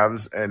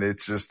Mavs, and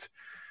it's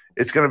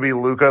going to be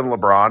Luka and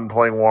LeBron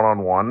playing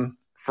 1-on-1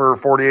 for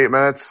 48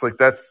 minutes. Like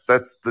that's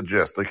the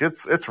gist. Like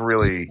it's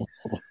really,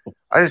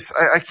 I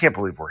can't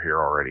believe we're here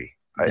already.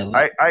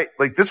 I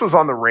like this was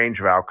on the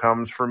range of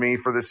outcomes for me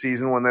for this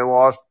season when they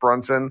lost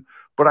Brunson,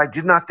 but I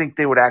did not think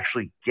they would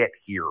actually get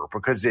here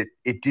because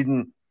it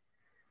didn't.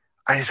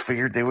 I just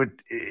figured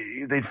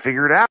they'd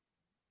figure it out.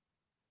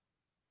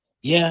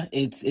 Yeah,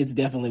 it's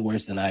definitely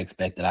worse than I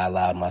expected. I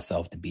allowed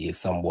myself to be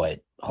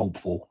somewhat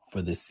hopeful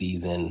for this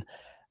season.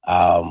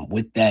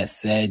 With that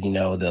said,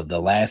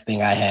 the last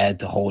thing I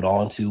had to hold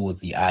on to was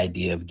the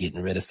idea of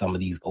getting rid of some of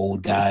these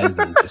old guys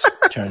and just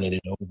turning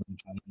it over and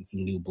trying to get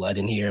some new blood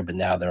in here. But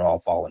now they're all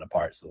falling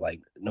apart. So,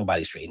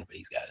 nobody's trading for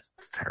these guys.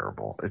 It's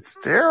terrible. It's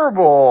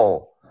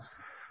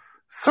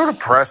so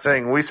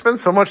depressing. We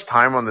spend so much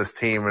time on this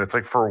team, and it's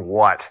like, for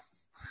what?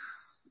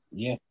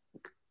 Yeah.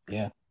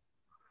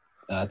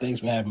 Thanks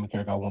for having me,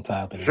 Kirk. I won't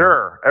tie up anymore.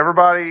 Sure.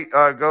 Everybody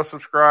go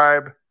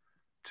subscribe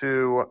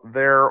to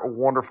their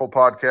wonderful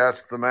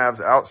podcast, the Mavs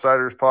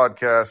Outsiders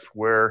podcast,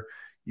 where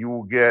you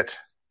will get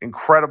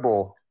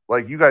incredible,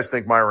 you guys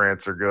think my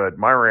rants are good.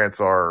 My rants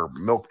are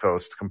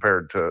milquetoast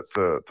compared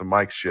to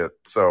Mike's shit.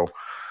 So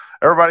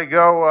everybody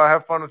go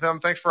have fun with him.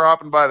 Thanks for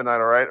hopping by tonight,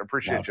 all right?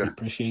 Appreciate you.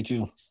 Appreciate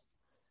you.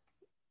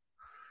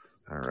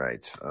 All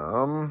right.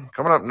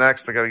 Coming up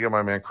next, I got to get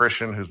my man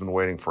Christian, who's been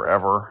waiting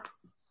forever.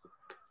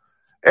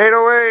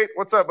 808,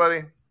 what's up,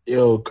 buddy?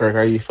 Yo, Kirk,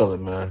 how you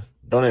feeling, man?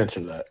 Don't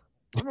answer that.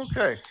 I'm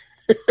okay.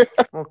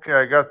 Okay,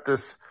 I got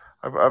this.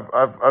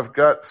 I've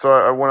got.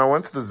 So when I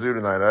went to the zoo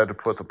tonight, I had to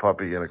put the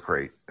puppy in a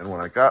crate, and when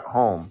I got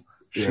home,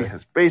 she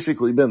has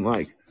basically been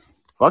like,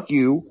 "Fuck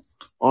you,"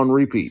 on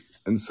repeat.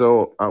 And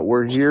so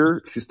we're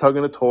here. She's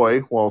tugging a toy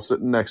while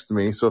sitting next to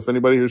me. So if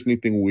anybody hears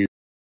anything weird,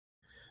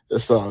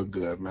 it's all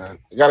good, man.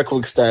 I got a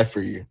quick stat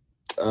for you.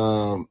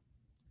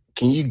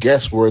 Can you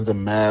guess where the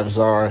Mavs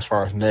are as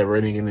far as net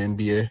rating in the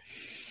NBA?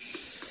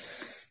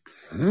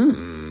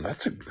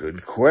 That's a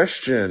good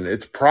question.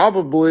 It's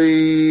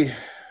probably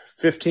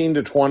 15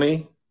 to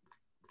 20.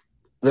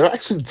 They're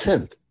actually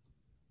 10th.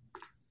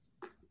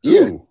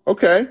 Yeah.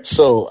 Okay.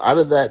 So out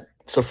of that,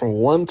 from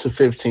 1 to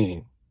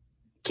 15,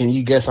 can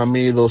you guess how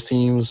many of those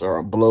teams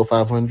are below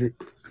 500?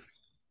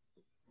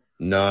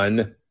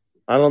 None.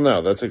 I don't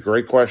know. That's a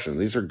great question.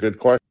 These are good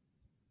questions.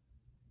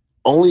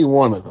 Only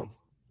one of them.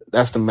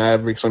 That's the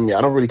Mavericks. I mean,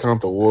 I don't really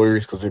count the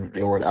Warriors because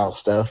they were out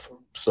Steph.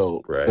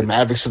 So The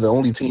Mavericks are the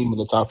only team in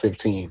the top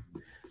 15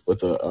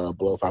 with a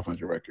below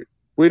 500 record.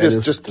 We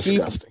just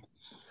disgusting.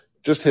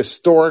 Just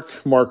historic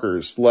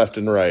markers left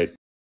and right.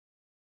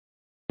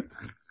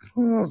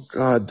 Oh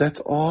God,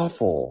 that's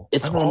awful.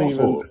 It's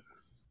awful.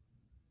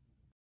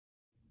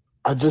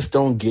 I just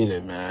don't get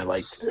it, man.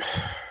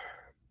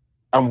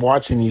 I'm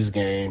watching these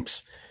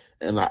games,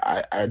 and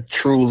I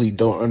truly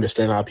don't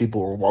understand how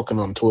people were walking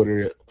on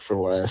Twitter for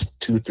the last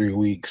 2-3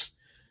 weeks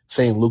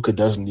saying Luka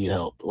doesn't need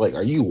help.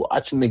 Are you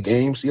watching the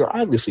games? You're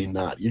obviously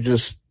not. You're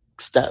just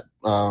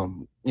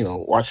watching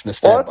the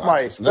stat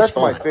boxes. That's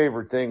my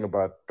favorite thing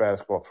about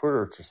basketball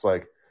Twitter. It's just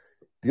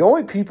the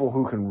only people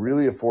who can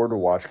really afford to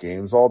watch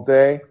games all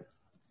day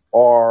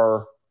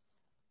are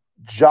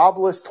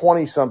jobless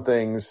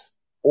 20-somethings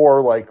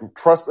or like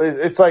trust.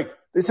 It's like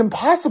it's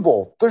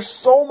impossible. There's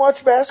so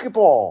much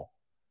basketball.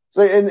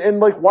 So and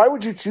like, why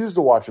would you choose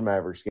to watch a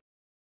Mavericks game?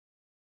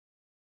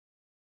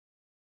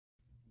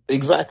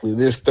 Exactly.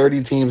 There's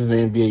 30 teams in the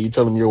NBA. You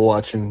tell them you're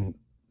watching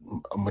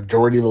a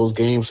majority of those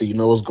games, so you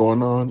know what's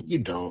going on. You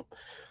don't.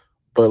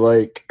 But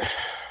like,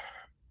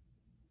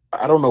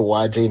 I don't know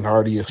why Jaden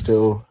Hardy is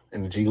still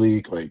in the G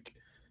League. Like,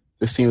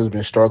 this team has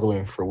been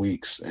struggling for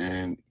weeks,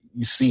 and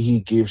you see he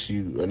gives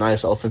you a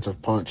nice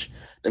offensive punch.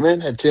 The man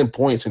had 10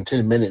 points in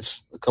 10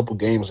 minutes a couple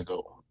games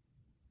ago.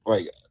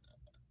 Like,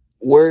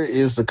 where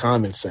is the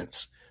common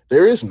sense?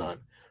 There is none.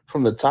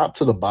 From the top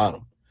to the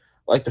bottom.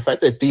 Like, the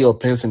fact that Theo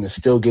Pinson is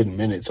still getting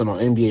minutes on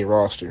an NBA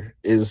roster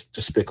is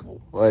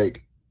despicable.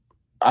 Like,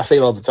 I say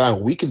it all the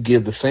time. We could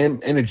give the same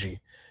energy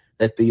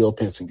that Theo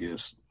Pinson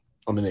gives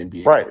on an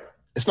NBA. Right.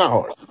 It's not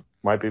hard.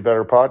 Might be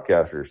better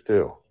podcasters,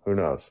 too. Who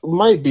knows?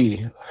 Might be.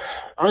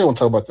 I don't even want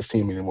to talk about this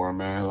team anymore,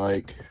 man.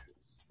 Like,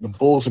 the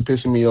Bulls are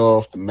pissing me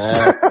off. The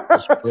Mavs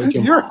is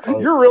breaking my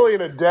heart. You're really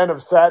in a den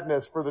of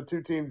sadness for the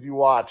two teams you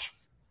watch.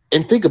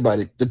 And think about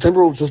it. The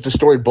Timberwolves just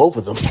destroyed both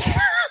of them.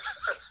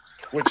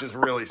 Which is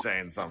really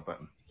saying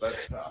something.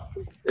 That's tough.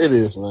 It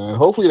is, man.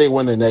 Hopefully they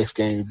win the next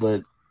game,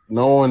 but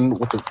knowing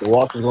what the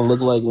Walker's going to look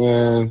like,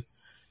 man,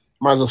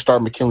 might as well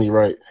start McKinley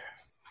right.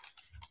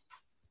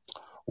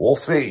 We'll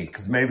see,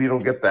 because maybe it'll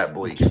get that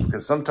bleak.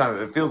 Because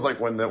sometimes it feels like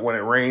when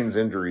it rains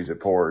injuries, it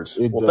pours.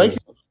 Thank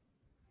you.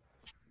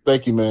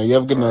 Thank you, man. You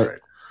have a good night.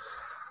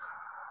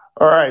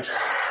 All right.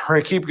 We're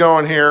going to keep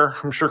going here.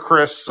 I'm sure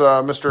Chris,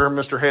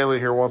 Mr. Haley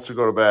here wants to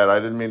go to bed. I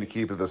didn't mean to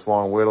keep it this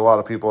long. We had a lot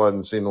of people I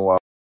hadn't seen in a while.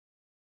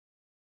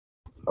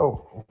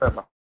 Oh,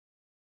 okay.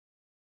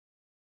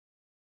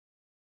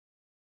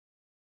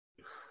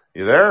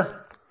 You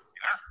there?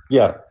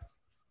 Yeah.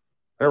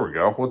 There we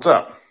go. What's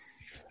up?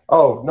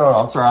 Oh, no,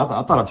 I'm sorry.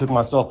 I thought I took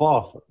myself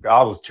off.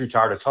 I was too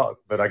tired to talk,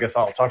 but I guess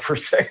I'll talk for a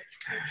second.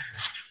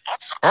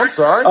 I'm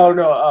sorry. Oh,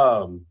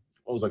 no.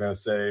 What was I going to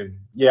say?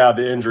 Yeah,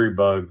 the injury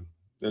bug.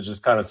 It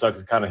just kind of sucks.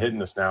 It's kind of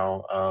hitting us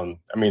now.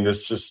 I mean,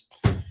 this just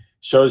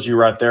shows you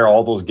right there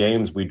all those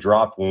games we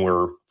dropped when we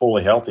were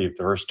fully healthy. The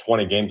first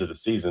 20 games of the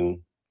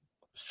season,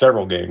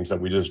 several games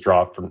that we just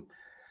dropped from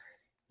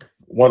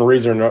one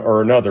reason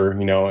or another.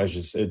 You know, it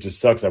just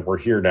sucks that we're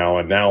here now,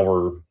 and now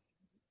we're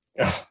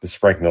this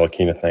Frank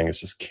Ntilikina thing is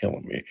just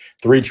killing me.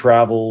 3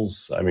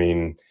 travels. I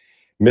mean,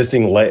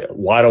 missing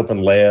wide open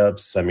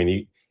layups. I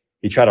mean,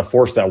 he tried to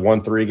force that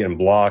 1-3, getting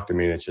blocked. I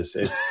mean, this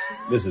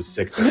is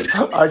sick.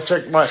 I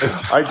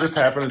just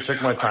happened to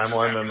check my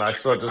timeline, and I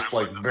saw just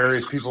like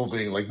various people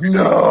being like,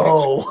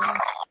 no.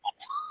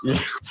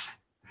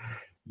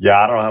 Yeah,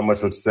 I don't know how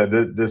much to say.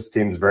 This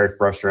team is very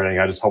frustrating.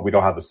 I just hope we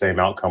don't have the same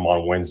outcome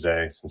on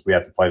Wednesday since we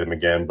have to play them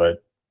again.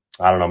 But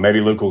I don't know.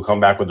 Maybe Luke will come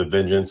back with a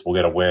vengeance. We'll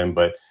get a win.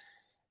 But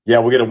yeah,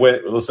 we'll get a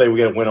win. Let's say we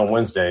get a win on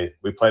Wednesday.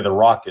 We play the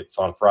Rockets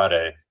on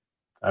Friday.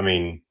 I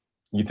mean,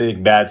 you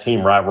think bad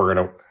team, right? We're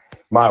going to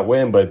might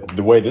win. But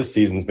the way this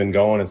season's been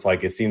going, it's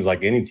like it seems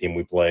like any team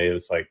we play,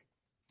 it's like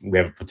we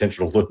have a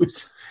potential to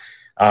lose.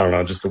 I don't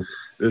know. Just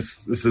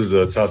this is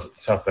a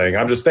tough thing.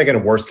 I'm just thinking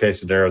of worst case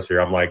scenarios here.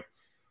 I'm like,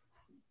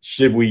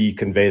 should we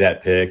convey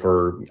that pick?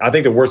 Or I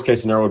think the worst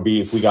case scenario would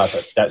be if we got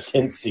that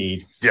 10th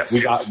seed. Yes.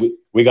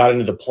 We got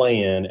into the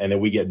play-in, and then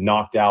we get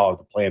knocked out of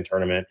the play-in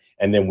tournament,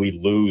 and then we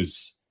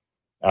lose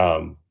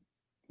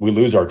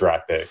our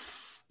draft pick.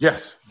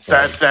 Yes.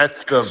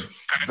 That's the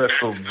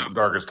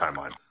darkest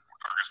timeline.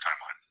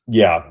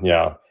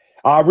 Yeah.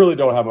 I really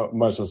don't have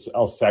much else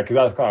to say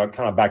because I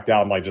kind of backed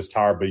out. I'm like just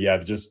tired. But yeah,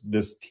 just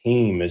this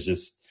team is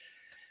just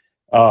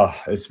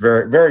it's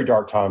very, very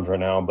dark times right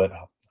now. But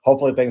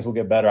hopefully things will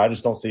get better. I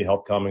just don't see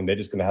help coming. They're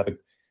just going to have to,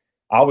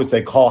 I would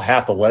say, call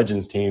half the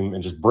Legends team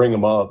and just bring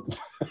them up,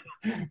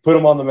 put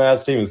them on the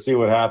Mavs team and see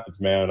what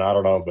happens, man. I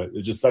don't know. But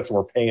it just sucks.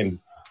 We're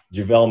paying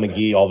JaVale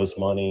McGee all this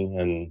money.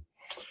 And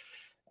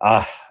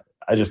I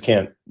just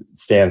can't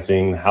stand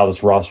seeing how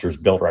this roster is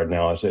built right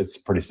now. It's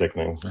pretty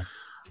sickening.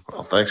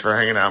 Well, thanks for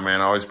hanging out,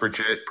 man. Always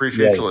appreciate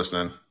you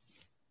listening.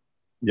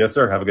 Yes,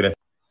 sir. Have a good day.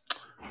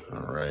 All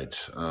right.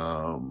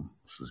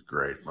 This is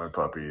great. My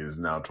puppy is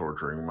now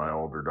torturing my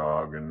older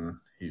dog, and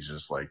he's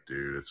just like,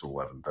 dude, it's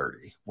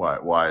 11:30.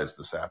 Why is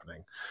this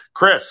happening?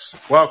 Chris,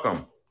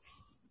 welcome.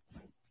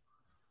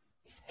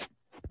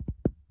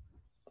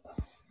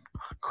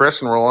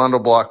 Chris and Rolando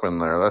Blockman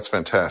there. That's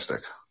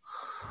fantastic.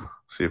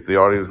 See if the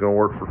audio is going to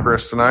work for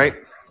Chris tonight.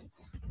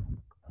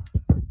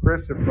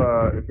 Chris, if you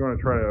want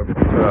to try to,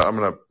 I'm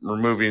going to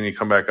remove you and you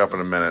come back up in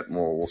a minute, and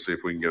we'll see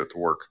if we can get it to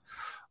work.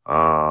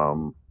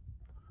 Let's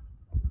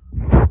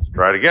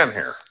try it again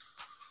here.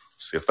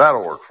 See if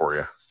that'll work for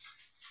you.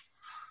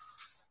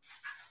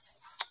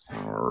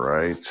 All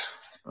right.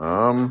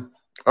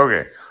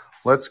 Okay.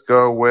 Let's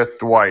go with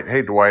Dwight.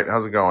 Hey, Dwight,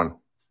 how's it going?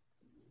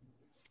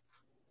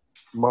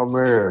 My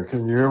man,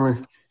 can you hear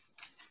me?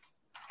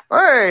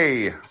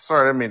 Hey,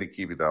 sorry, I didn't mean to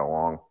keep you that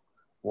long.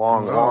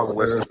 Long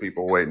list of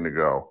people waiting to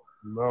go.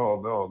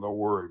 No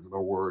worries.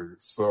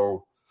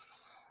 So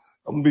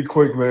I'm gonna be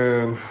quick,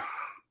 man.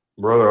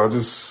 Brother,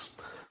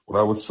 what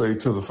I would say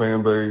to the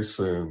fan base,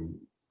 and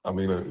I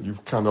mean,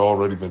 you've kind of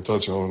already been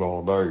touching on it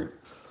all night.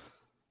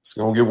 It's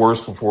going to get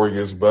worse before it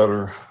gets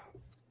better.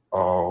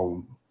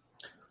 I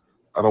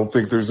don't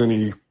think there's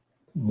any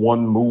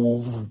one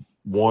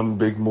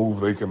big move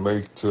they can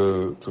make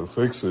to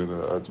fix it.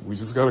 We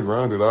just got to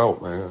grind it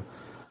out, man.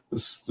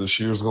 This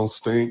year's going to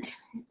stink.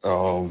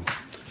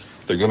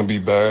 They're going to be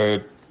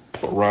bad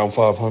around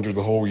 500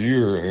 the whole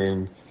year,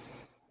 and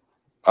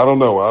I don't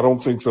know. I don't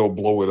think they'll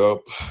blow it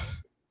up.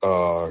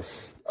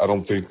 I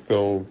don't think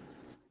they'll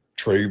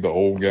trade the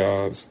old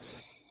guys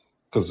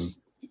because,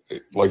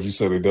 like you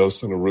said, it does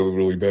send a really,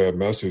 really bad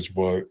message,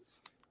 but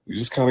you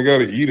just kind of got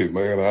to eat it,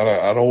 man.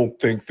 I don't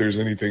think there's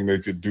anything they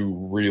could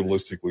do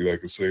realistically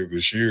that could save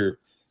this year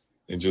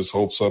and just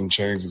hope something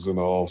changes in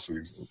the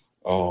offseason.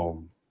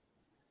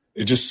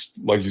 It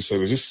just, like you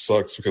said, it just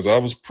sucks because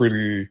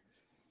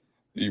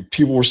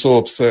people were so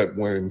upset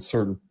when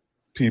certain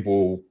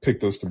people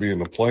picked us to be in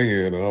the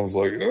play-in, and I was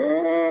like,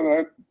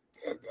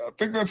 I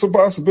think that's a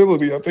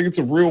possibility. I think it's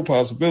a real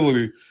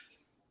possibility,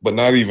 but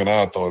not even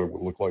I thought it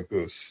would look like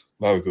this.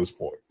 Not at this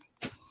point.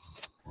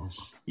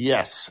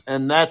 Yes,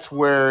 and that's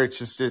where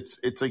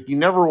it's like you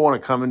never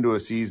want to come into a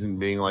season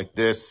being like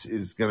this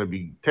is going to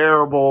be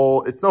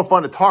terrible. It's no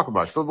fun to talk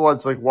about. So otherwise,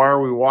 it's like, why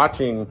are we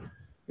watching?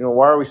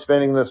 Why are we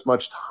spending this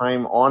much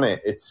time on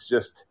it? It's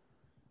just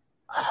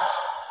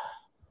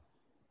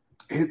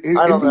It'd be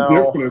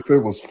different if it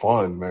was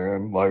fun,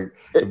 man. Like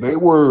if they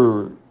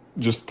were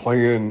just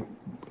playing.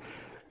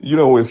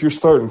 If you're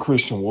starting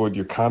Christian Wood,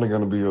 you're kind of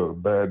going to be a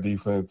bad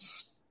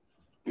defense.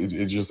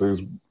 It just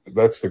is.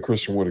 That's the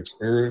Christian Wood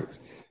experience.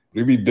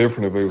 It'd be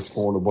different if they were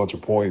scoring a bunch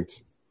of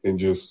points and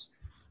just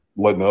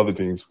letting the other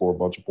team score a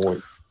bunch of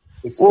points.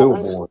 It's still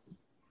boring.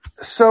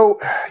 So,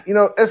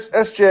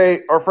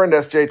 SJ, our friend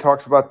SJ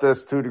talks about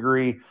this to a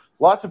degree.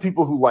 Lots of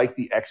people who like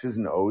the X's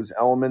and O's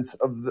elements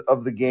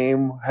of the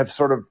game have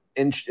sort of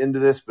inched into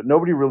this, but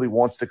nobody really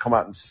wants to come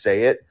out and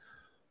say it.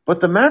 But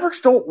the Mavericks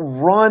don't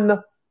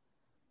run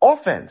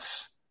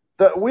offense.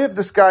 We have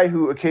this guy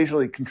who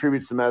occasionally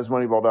contributes to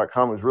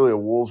MavsMoneyball.com who's really a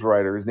Wolves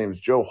writer. His name is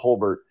Joe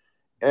Hulbert.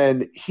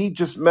 And he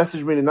just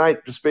messaged me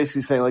tonight just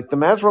basically saying, like, the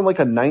Mavs run like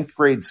a ninth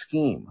grade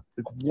scheme.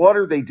 Like, what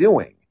are they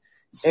doing?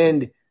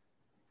 And,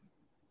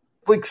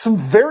 like, some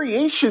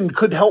variation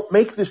could help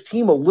make this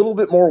team a little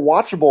bit more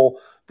watchable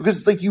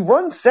because, like, you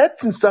run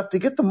sets and stuff to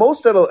get the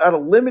most out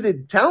of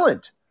limited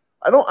talent.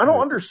 I don't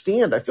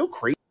understand. I feel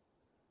crazy.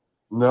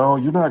 No,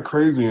 you're not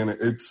crazy. And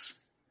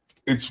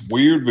it's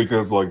weird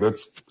because, like,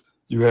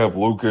 you have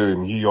Luka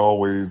and he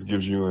always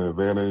gives you an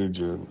advantage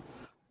and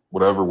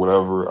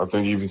whatever. I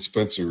think even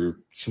Spencer,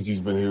 since he's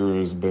been here,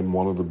 has been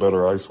one of the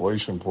better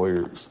isolation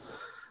players.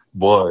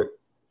 But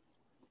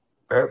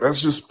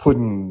that's just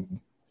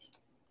putting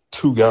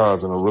two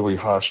guys in a really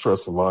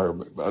high-stress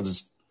environment.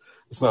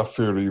 It's not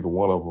fair to either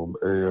one of them.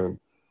 And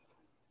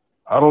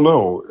I don't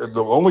know.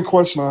 The only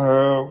question I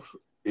have,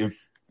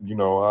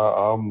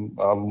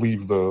 I'll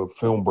leave the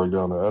film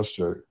breakdown to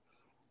SJ.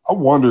 I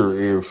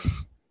wonder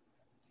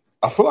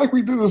I feel like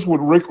we did this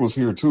when Rick was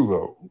here too,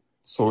 though.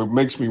 So it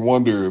makes me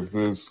wonder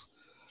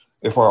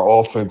if our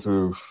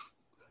offensive,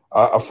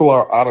 I feel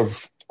our out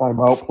of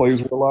timeout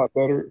plays were a lot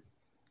better.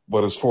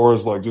 But as far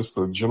as like just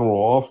the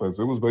general offense,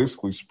 it was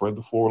basically spread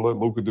the floor, let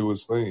Luka do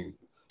his thing.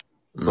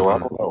 So I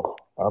don't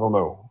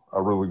know. I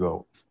really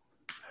don't.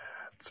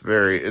 It's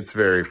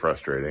very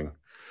frustrating.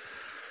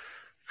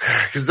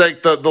 Because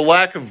like the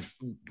lack of,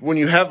 when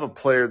you have a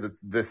player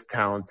that's this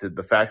talented,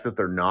 the fact that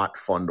they're not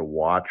fun to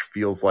watch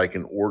feels like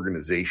an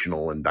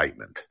organizational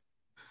indictment.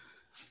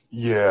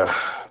 Yeah.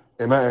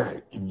 And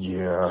I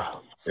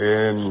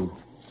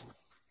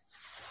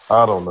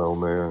don't know,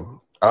 man.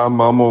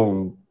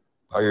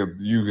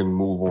 You can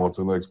move on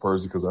to the next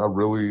person because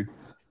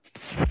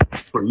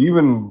for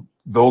even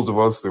those of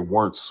us that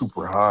weren't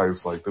super high,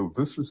 it's like, dude,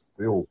 this is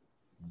still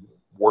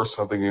worse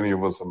than I think any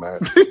of us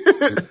imagined.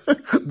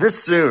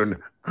 This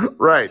soon.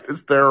 Right.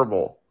 It's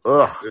terrible.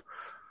 Ugh.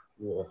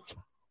 Yeah.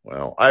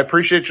 Well, I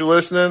appreciate you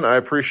listening. I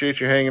appreciate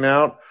you hanging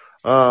out.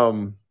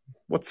 I'm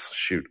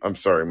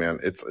sorry, man.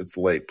 It's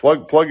late.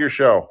 Plug your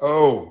show.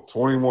 Oh,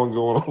 21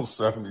 going on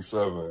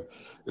 77.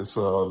 It's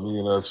me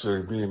and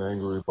SJ being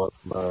angry about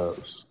the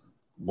Mavs.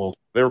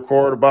 They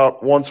record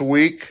about once a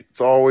week.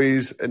 It's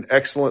always an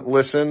excellent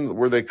listen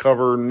where they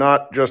cover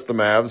not just the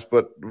Mavs,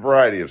 but a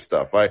variety of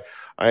stuff. I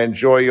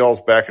enjoy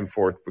y'all's back and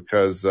forth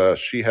because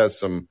she has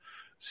some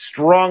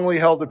strongly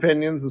held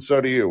opinions, and so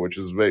do you,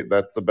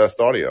 that's the best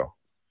audio.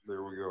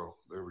 There we go.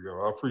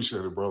 I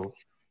appreciate it, brother.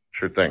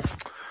 Sure thing.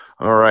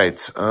 All right.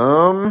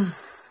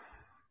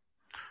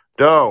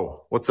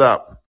 Doe, what's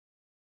up?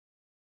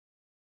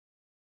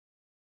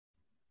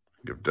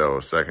 Give Doe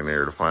a second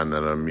here to find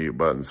that unmute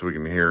button so we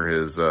can hear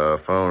his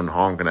phone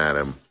honking at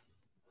him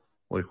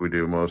like we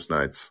do most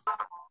nights.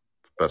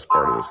 It's the best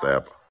part of this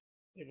app.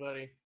 Hey,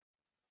 buddy.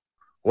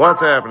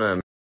 What's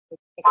happening?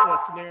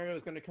 This scenario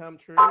is going to come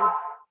true.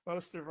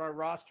 Most of our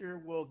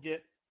roster will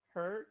get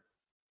hurt.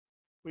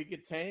 we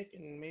could tank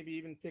and maybe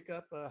even pick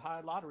up a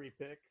high lottery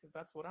pick.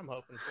 That's what I'm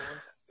hoping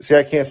for. See,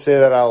 I can't say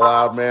that out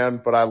loud,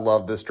 man, but I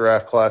love this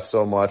draft class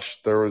so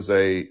much. There's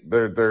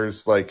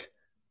like,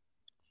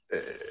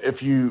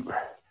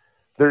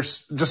 there's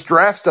just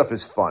draft stuff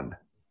is fun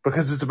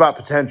because it's about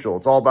potential.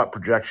 It's all about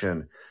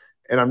projection.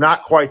 And I'm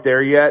not quite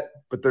there yet,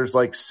 but there's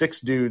like 6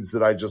 dudes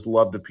that I just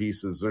love to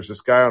pieces. There's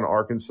this guy on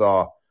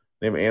Arkansas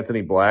named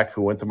Anthony Black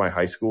who went to my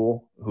high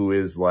school who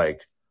is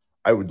like,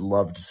 I would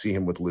love to see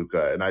him with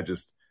Luka. And I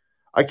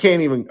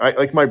can't even,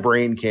 my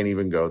brain can't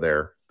even go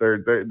there.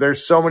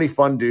 There's so many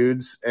fun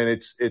dudes, and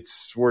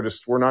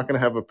we're not going to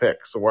have a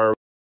pick. So why are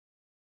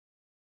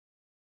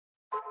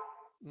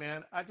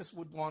Man, I just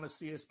would want to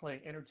see us play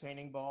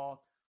entertaining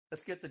ball.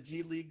 Let's get the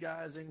G League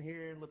guys in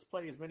here and let's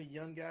play as many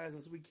young guys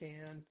as we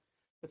can.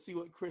 Let's see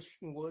what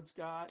Christian Wood's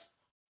got.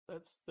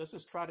 Let's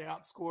just try to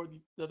outscore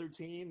the other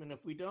team, and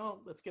if we don't,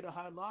 let's get a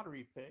high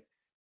lottery pick.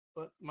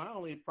 But my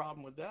only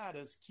problem with that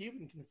is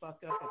Cuban can fuck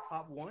up a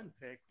top 1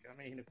 pick. I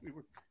mean, if we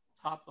were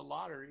top the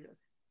lottery,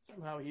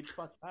 somehow he'd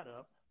fuck that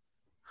up.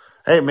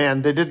 Hey,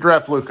 man, they did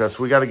draft Lucas.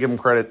 We got to give him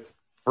credit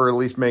for at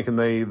least making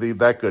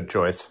that good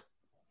choice.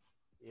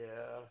 Yeah.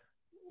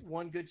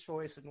 One good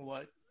choice in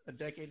what, a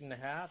decade and a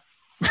half?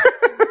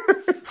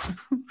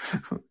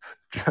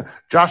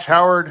 Josh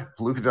Howard,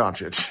 Luka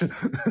Doncic.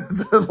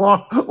 It's a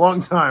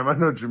long time. I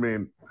know what you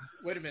mean.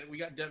 Wait a minute. We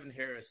got Devin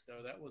Harris,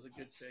 though. That was a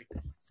good pick.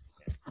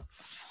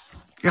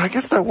 Yeah, I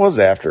guess that was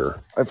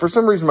after. For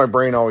some reason, my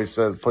brain always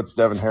puts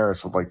Devin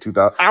Harris with like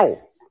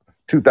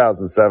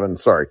 2007.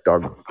 Sorry,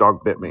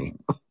 dog bit me.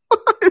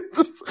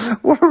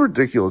 What a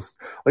ridiculous.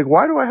 Like,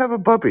 why do I have a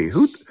puppy?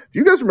 Do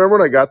you guys remember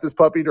when I got this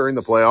puppy during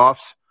the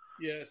playoffs?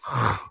 Yes.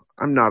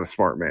 I'm not a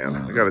smart man.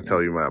 I got to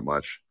tell you that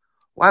much.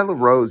 Lila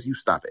Rose, you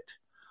stop it.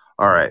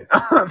 All right.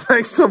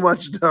 Thanks so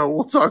much, Doe.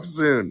 We'll talk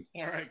soon.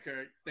 All right,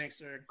 Kurt. Thanks,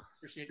 sir.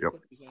 Appreciate you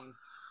putting this on.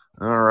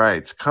 All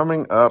right.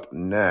 Coming up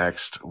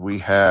next, we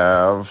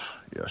have,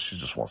 she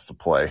just wants to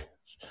play.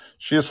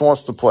 She just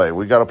wants to play.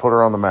 We got to put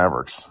her on the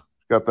Mavericks.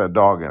 Got that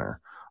dog in her.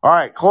 All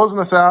right. Closing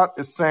us out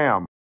is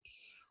Sam.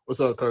 What's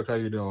up, Kirk? How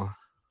you doing?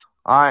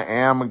 I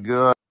am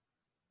good.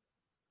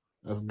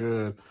 That's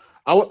good.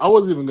 I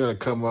wasn't even going to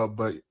come up,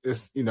 but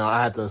it's,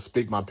 I had to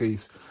speak my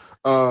piece.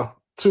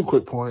 2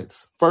 quick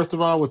points. First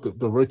of all, with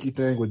the rookie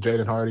thing with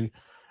Jaden Hardy,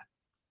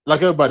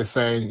 like everybody's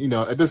saying,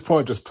 at this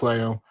point, just play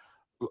him.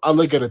 I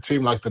look at a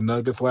team like the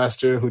Nuggets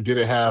last year who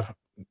didn't have,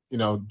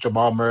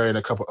 Jamal Murray and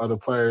a couple other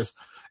players,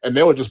 and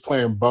they were just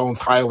playing Bones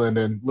Highland,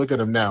 and look at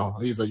him now.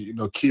 He's a,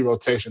 key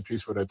rotation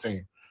piece for their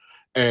team.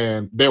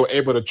 And they were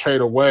able to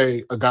trade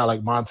away a guy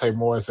like Monte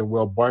Morris and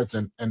Will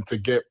Barton and to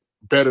get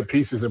better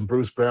pieces in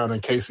Bruce Brown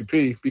and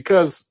KCP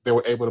because they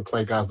were able to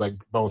play guys like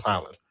Bones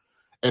Highland.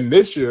 And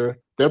this year,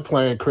 they're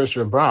playing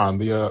Christian Brown,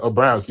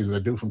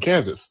 the dude from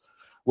Kansas,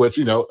 which,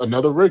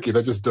 another rookie.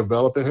 They're just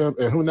developing him,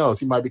 and who knows,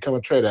 he might become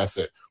a trade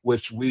asset,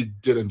 which we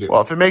didn't do.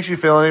 Well, if it makes you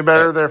feel any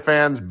better, their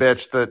fans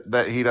bitch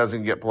that he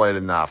doesn't get played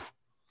enough.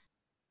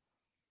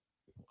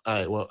 All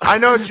right, well, I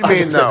know what you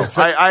mean, though.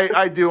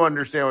 I do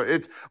understand.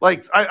 It's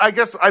like, I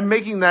guess I'm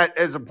making that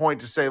as a point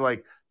to say,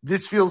 like,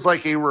 this feels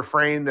like a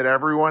refrain that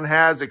everyone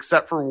has,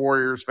 except for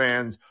Warriors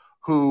fans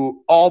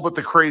who all but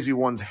the crazy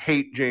ones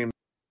hate James.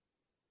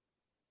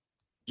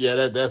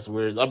 Yeah, that's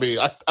weird. I mean,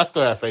 I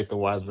still have faith in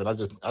Wiseman.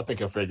 I think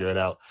he'll figure it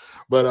out.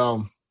 But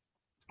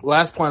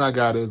last point I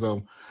got is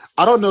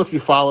I don't know if you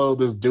follow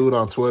this dude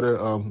on Twitter,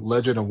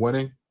 Legend of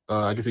Winning.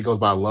 I guess he goes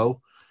by Low.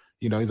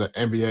 He's an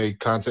NBA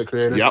content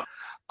creator. Yep.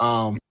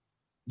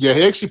 Yeah,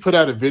 he actually put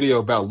out a video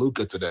about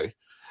Luka today,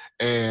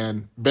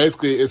 and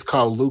basically it's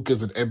called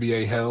Luka's an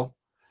NBA hell.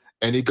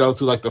 And he goes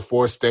through like the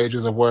 4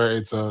 stages of where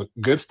it's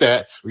good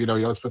stats. He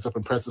always puts up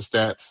impressive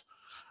stats,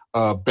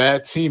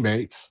 bad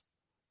teammates,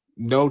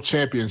 no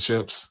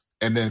championships,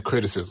 and then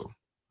criticism.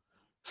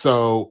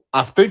 So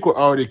I think we're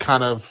already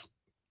kind of,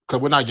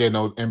 because we're not getting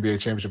no NBA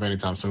championship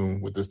anytime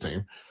soon with this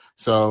team.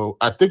 So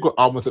I think we're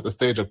almost at the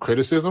stage of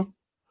criticism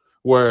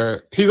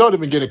where he's already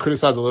been getting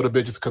criticized a little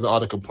bit just because of all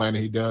the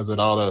complaining he does and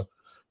all the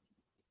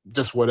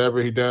just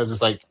whatever he does.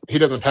 It's like he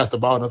doesn't pass the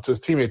ball enough to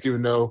his teammates,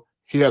 even though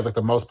he has like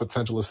the most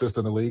potential assist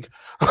in the league.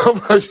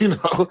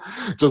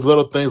 Just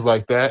little things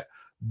like that.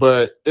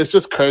 But it's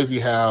just crazy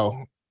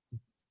how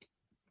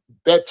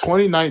that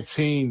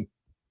 2019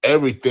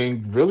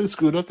 everything really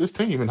screwed up this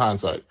team in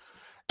hindsight.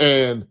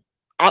 And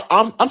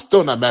I'm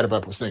still not mad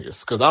about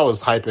Porzingis because I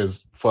was hype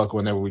as fuck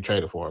whenever we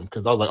traded for him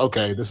because I was like,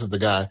 okay, this is the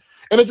guy.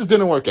 And it just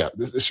didn't work out.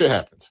 This shit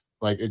happens.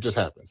 Like, it just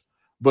happens.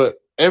 But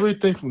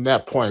everything from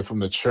that point, from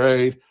the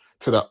trade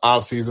to the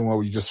offseason where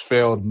we just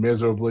failed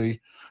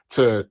miserably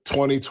to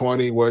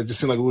 2020 where it just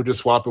seemed like we were just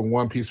swapping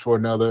one piece for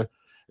another,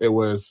 it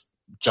was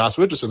Josh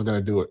Richardson's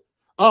going to do it.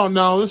 Oh,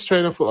 no, let's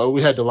trade him for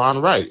we had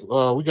DeLon Wright.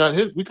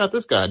 We got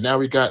this guy. Now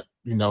we got,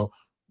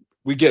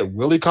 we get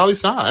Willie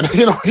Cauley-Stein.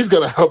 He's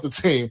going to help the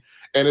team.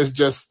 And it's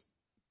just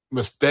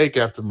mistake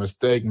after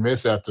mistake,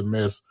 miss after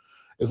miss.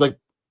 It's like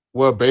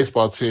we're a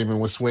baseball team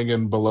and we're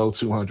swinging below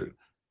 200.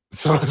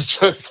 So it's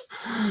just,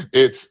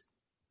 it's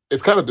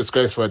kind of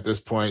disgraceful at this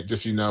point,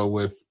 just,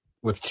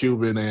 with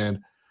Cuban.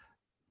 And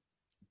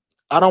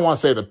I don't want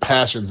to say the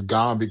passion's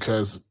gone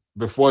because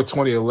before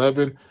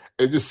 2011,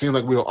 it just seemed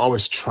like we were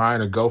always trying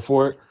to go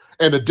for it.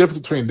 And the difference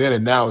between then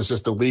and now is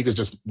just the league is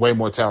just way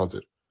more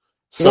talented.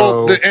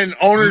 So and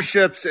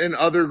ownerships and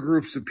other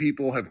groups of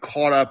people have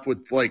caught up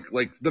with like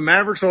the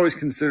Mavericks always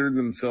considered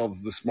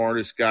themselves the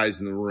smartest guys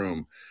in the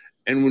room.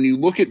 And when you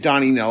look at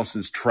Donnie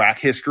Nelson's track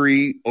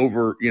history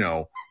over,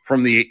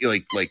 from the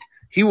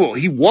he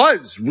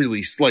was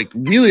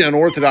really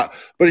unorthodox,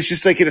 but it's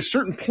just like at a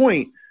certain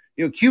point,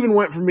 Cuban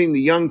went from being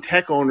the young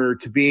tech owner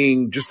to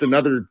being just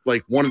another,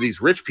 one of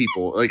these rich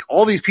people. Like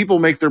all these people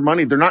make their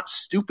money. They're not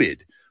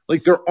stupid.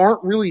 Like there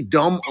aren't really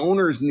dumb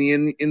owners in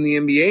the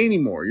NBA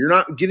anymore. You're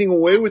not getting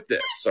away with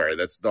this. Sorry,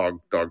 that's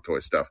dog toy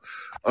stuff.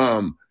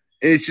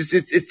 It's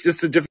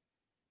just a different.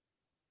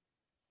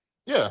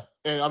 Yeah,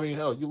 and I mean,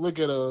 hell, you look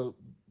at the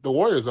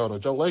Warriors owner,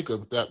 Joe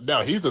Lacob.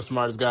 Now he's the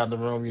smartest guy in the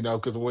room,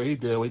 because of what he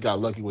did, we got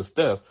lucky with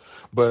Steph.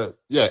 But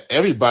yeah,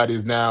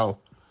 everybody's now.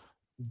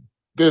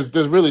 There's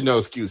really no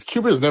excuse.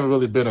 Cuban has never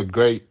really been a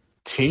great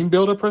team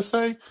builder per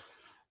se.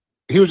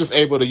 He was just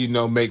able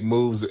to, make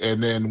moves,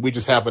 and then we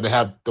just happened to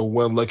have the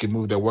one lucky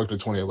move that worked in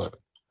 2011.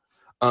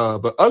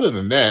 But other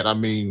than that, I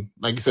mean,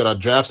 like you said, our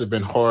drafts have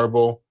been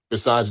horrible.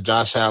 Besides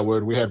Josh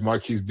Howard, we had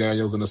Marquise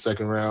Daniels in the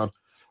second round.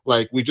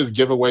 Like, we just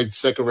give away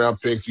second-round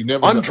picks. You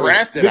never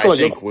undrafted, I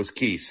think, was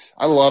Keese.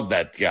 I love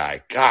that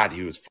guy. God,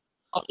 he was.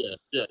 Oh,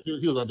 yeah,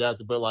 he was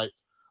undrafted. But,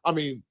 I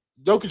mean,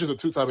 Jokic is a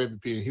two-time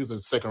MVP, and he was a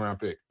second-round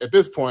pick. At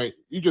this point,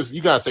 you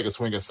got to take a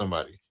swing at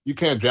somebody. You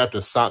can't draft a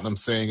Satnam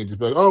Singh and just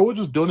be like, oh, we're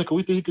just doing it because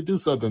we think he could do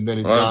something. Then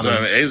he's gone.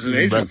 It was an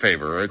Asian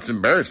favor. It's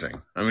embarrassing.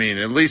 I mean,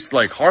 at least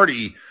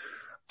Hardy,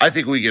 I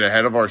think we get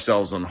ahead of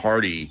ourselves on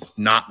Hardy,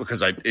 not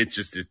because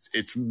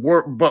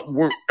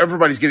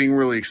everybody's getting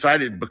really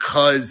excited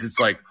because it's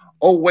like,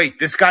 oh, wait,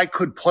 this guy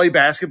could play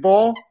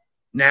basketball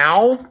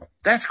now?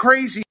 That's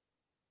crazy.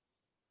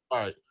 All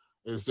right.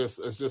 It's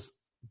just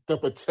the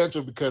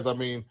potential because, I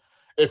mean,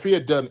 if he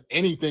had done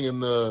anything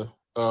in the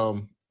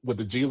with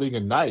the G League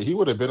Ignite, he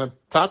would have been a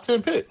top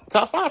 10 pick,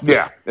 top 5 pick.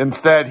 Yeah.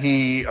 Instead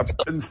he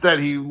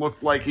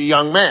looked like a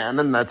young man,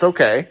 and that's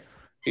okay.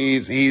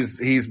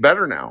 He's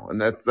better now, and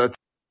that's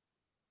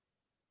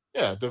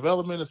yeah.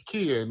 Development is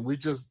key, and we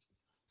just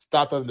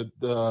stopped on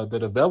the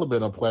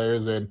development of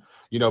players. And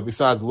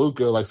besides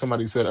Luka, like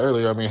somebody said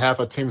earlier, I mean, half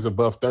our team's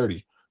above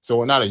 30, so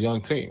we're not a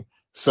young team.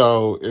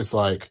 So it's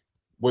like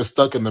we're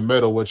stuck in the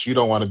middle, which you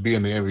don't want to be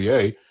in the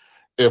NBA.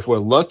 If we're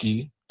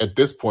lucky, at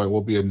this point,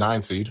 we'll be a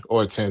 9 seed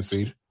or a 10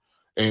 seed.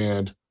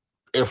 And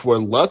if we're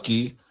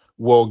lucky,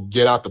 we'll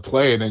get out the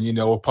play, and then,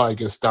 we'll probably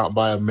get stopped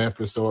by a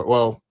Memphis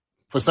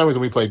for some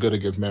reason we play good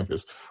against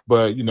Memphis,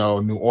 but,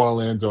 New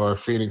Orleans or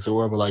Phoenix or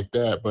wherever like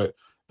that. But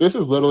this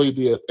is literally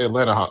the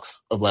Atlanta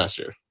Hawks of last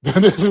year.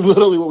 This is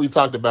literally what we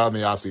talked about in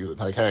the offseason.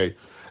 Like, hey,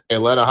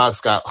 Atlanta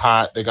Hawks got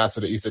hot. They got to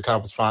the Eastern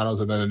Conference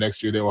Finals, and then the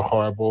next year they were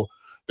horrible.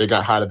 They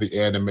got hot at the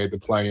end and made the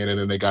play-in, and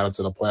then they got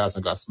into the playoffs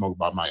and got smoked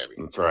by Miami.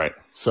 That's right.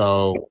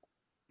 So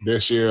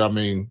this year, I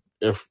mean,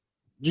 if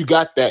you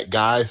got that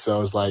guy,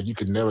 so it's like you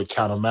could never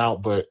count him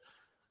out, but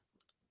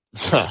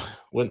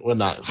we're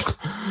not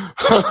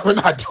we're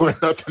not doing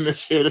nothing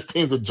this year. This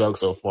team's a joke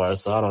so far,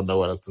 so I don't know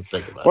what else to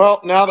think about.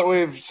 Well, now that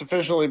we've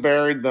sufficiently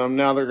buried them,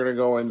 now they're going to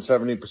go in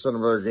 70%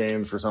 of their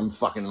games for some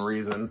fucking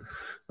reason.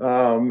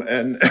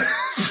 And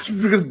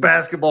because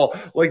basketball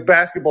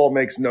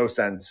makes no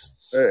sense.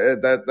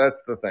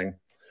 That's the thing.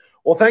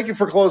 Well, thank you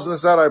for closing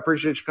this out. I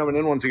appreciate you coming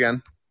in once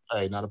again.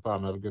 Hey, not a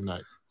problem. Have a good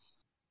night.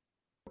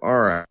 All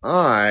right.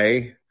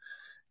 I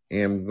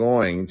am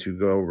going to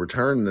go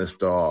return this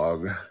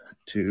dog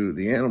to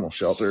the animal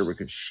shelter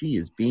because she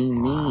is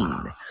being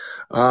mean.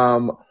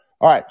 All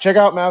right. Check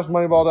out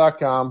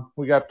MavsMoneyBall.com.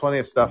 We got plenty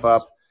of stuff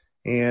up,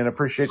 and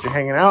appreciate you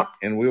hanging out,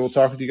 and we will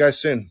talk with you guys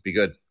soon. Be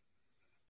good.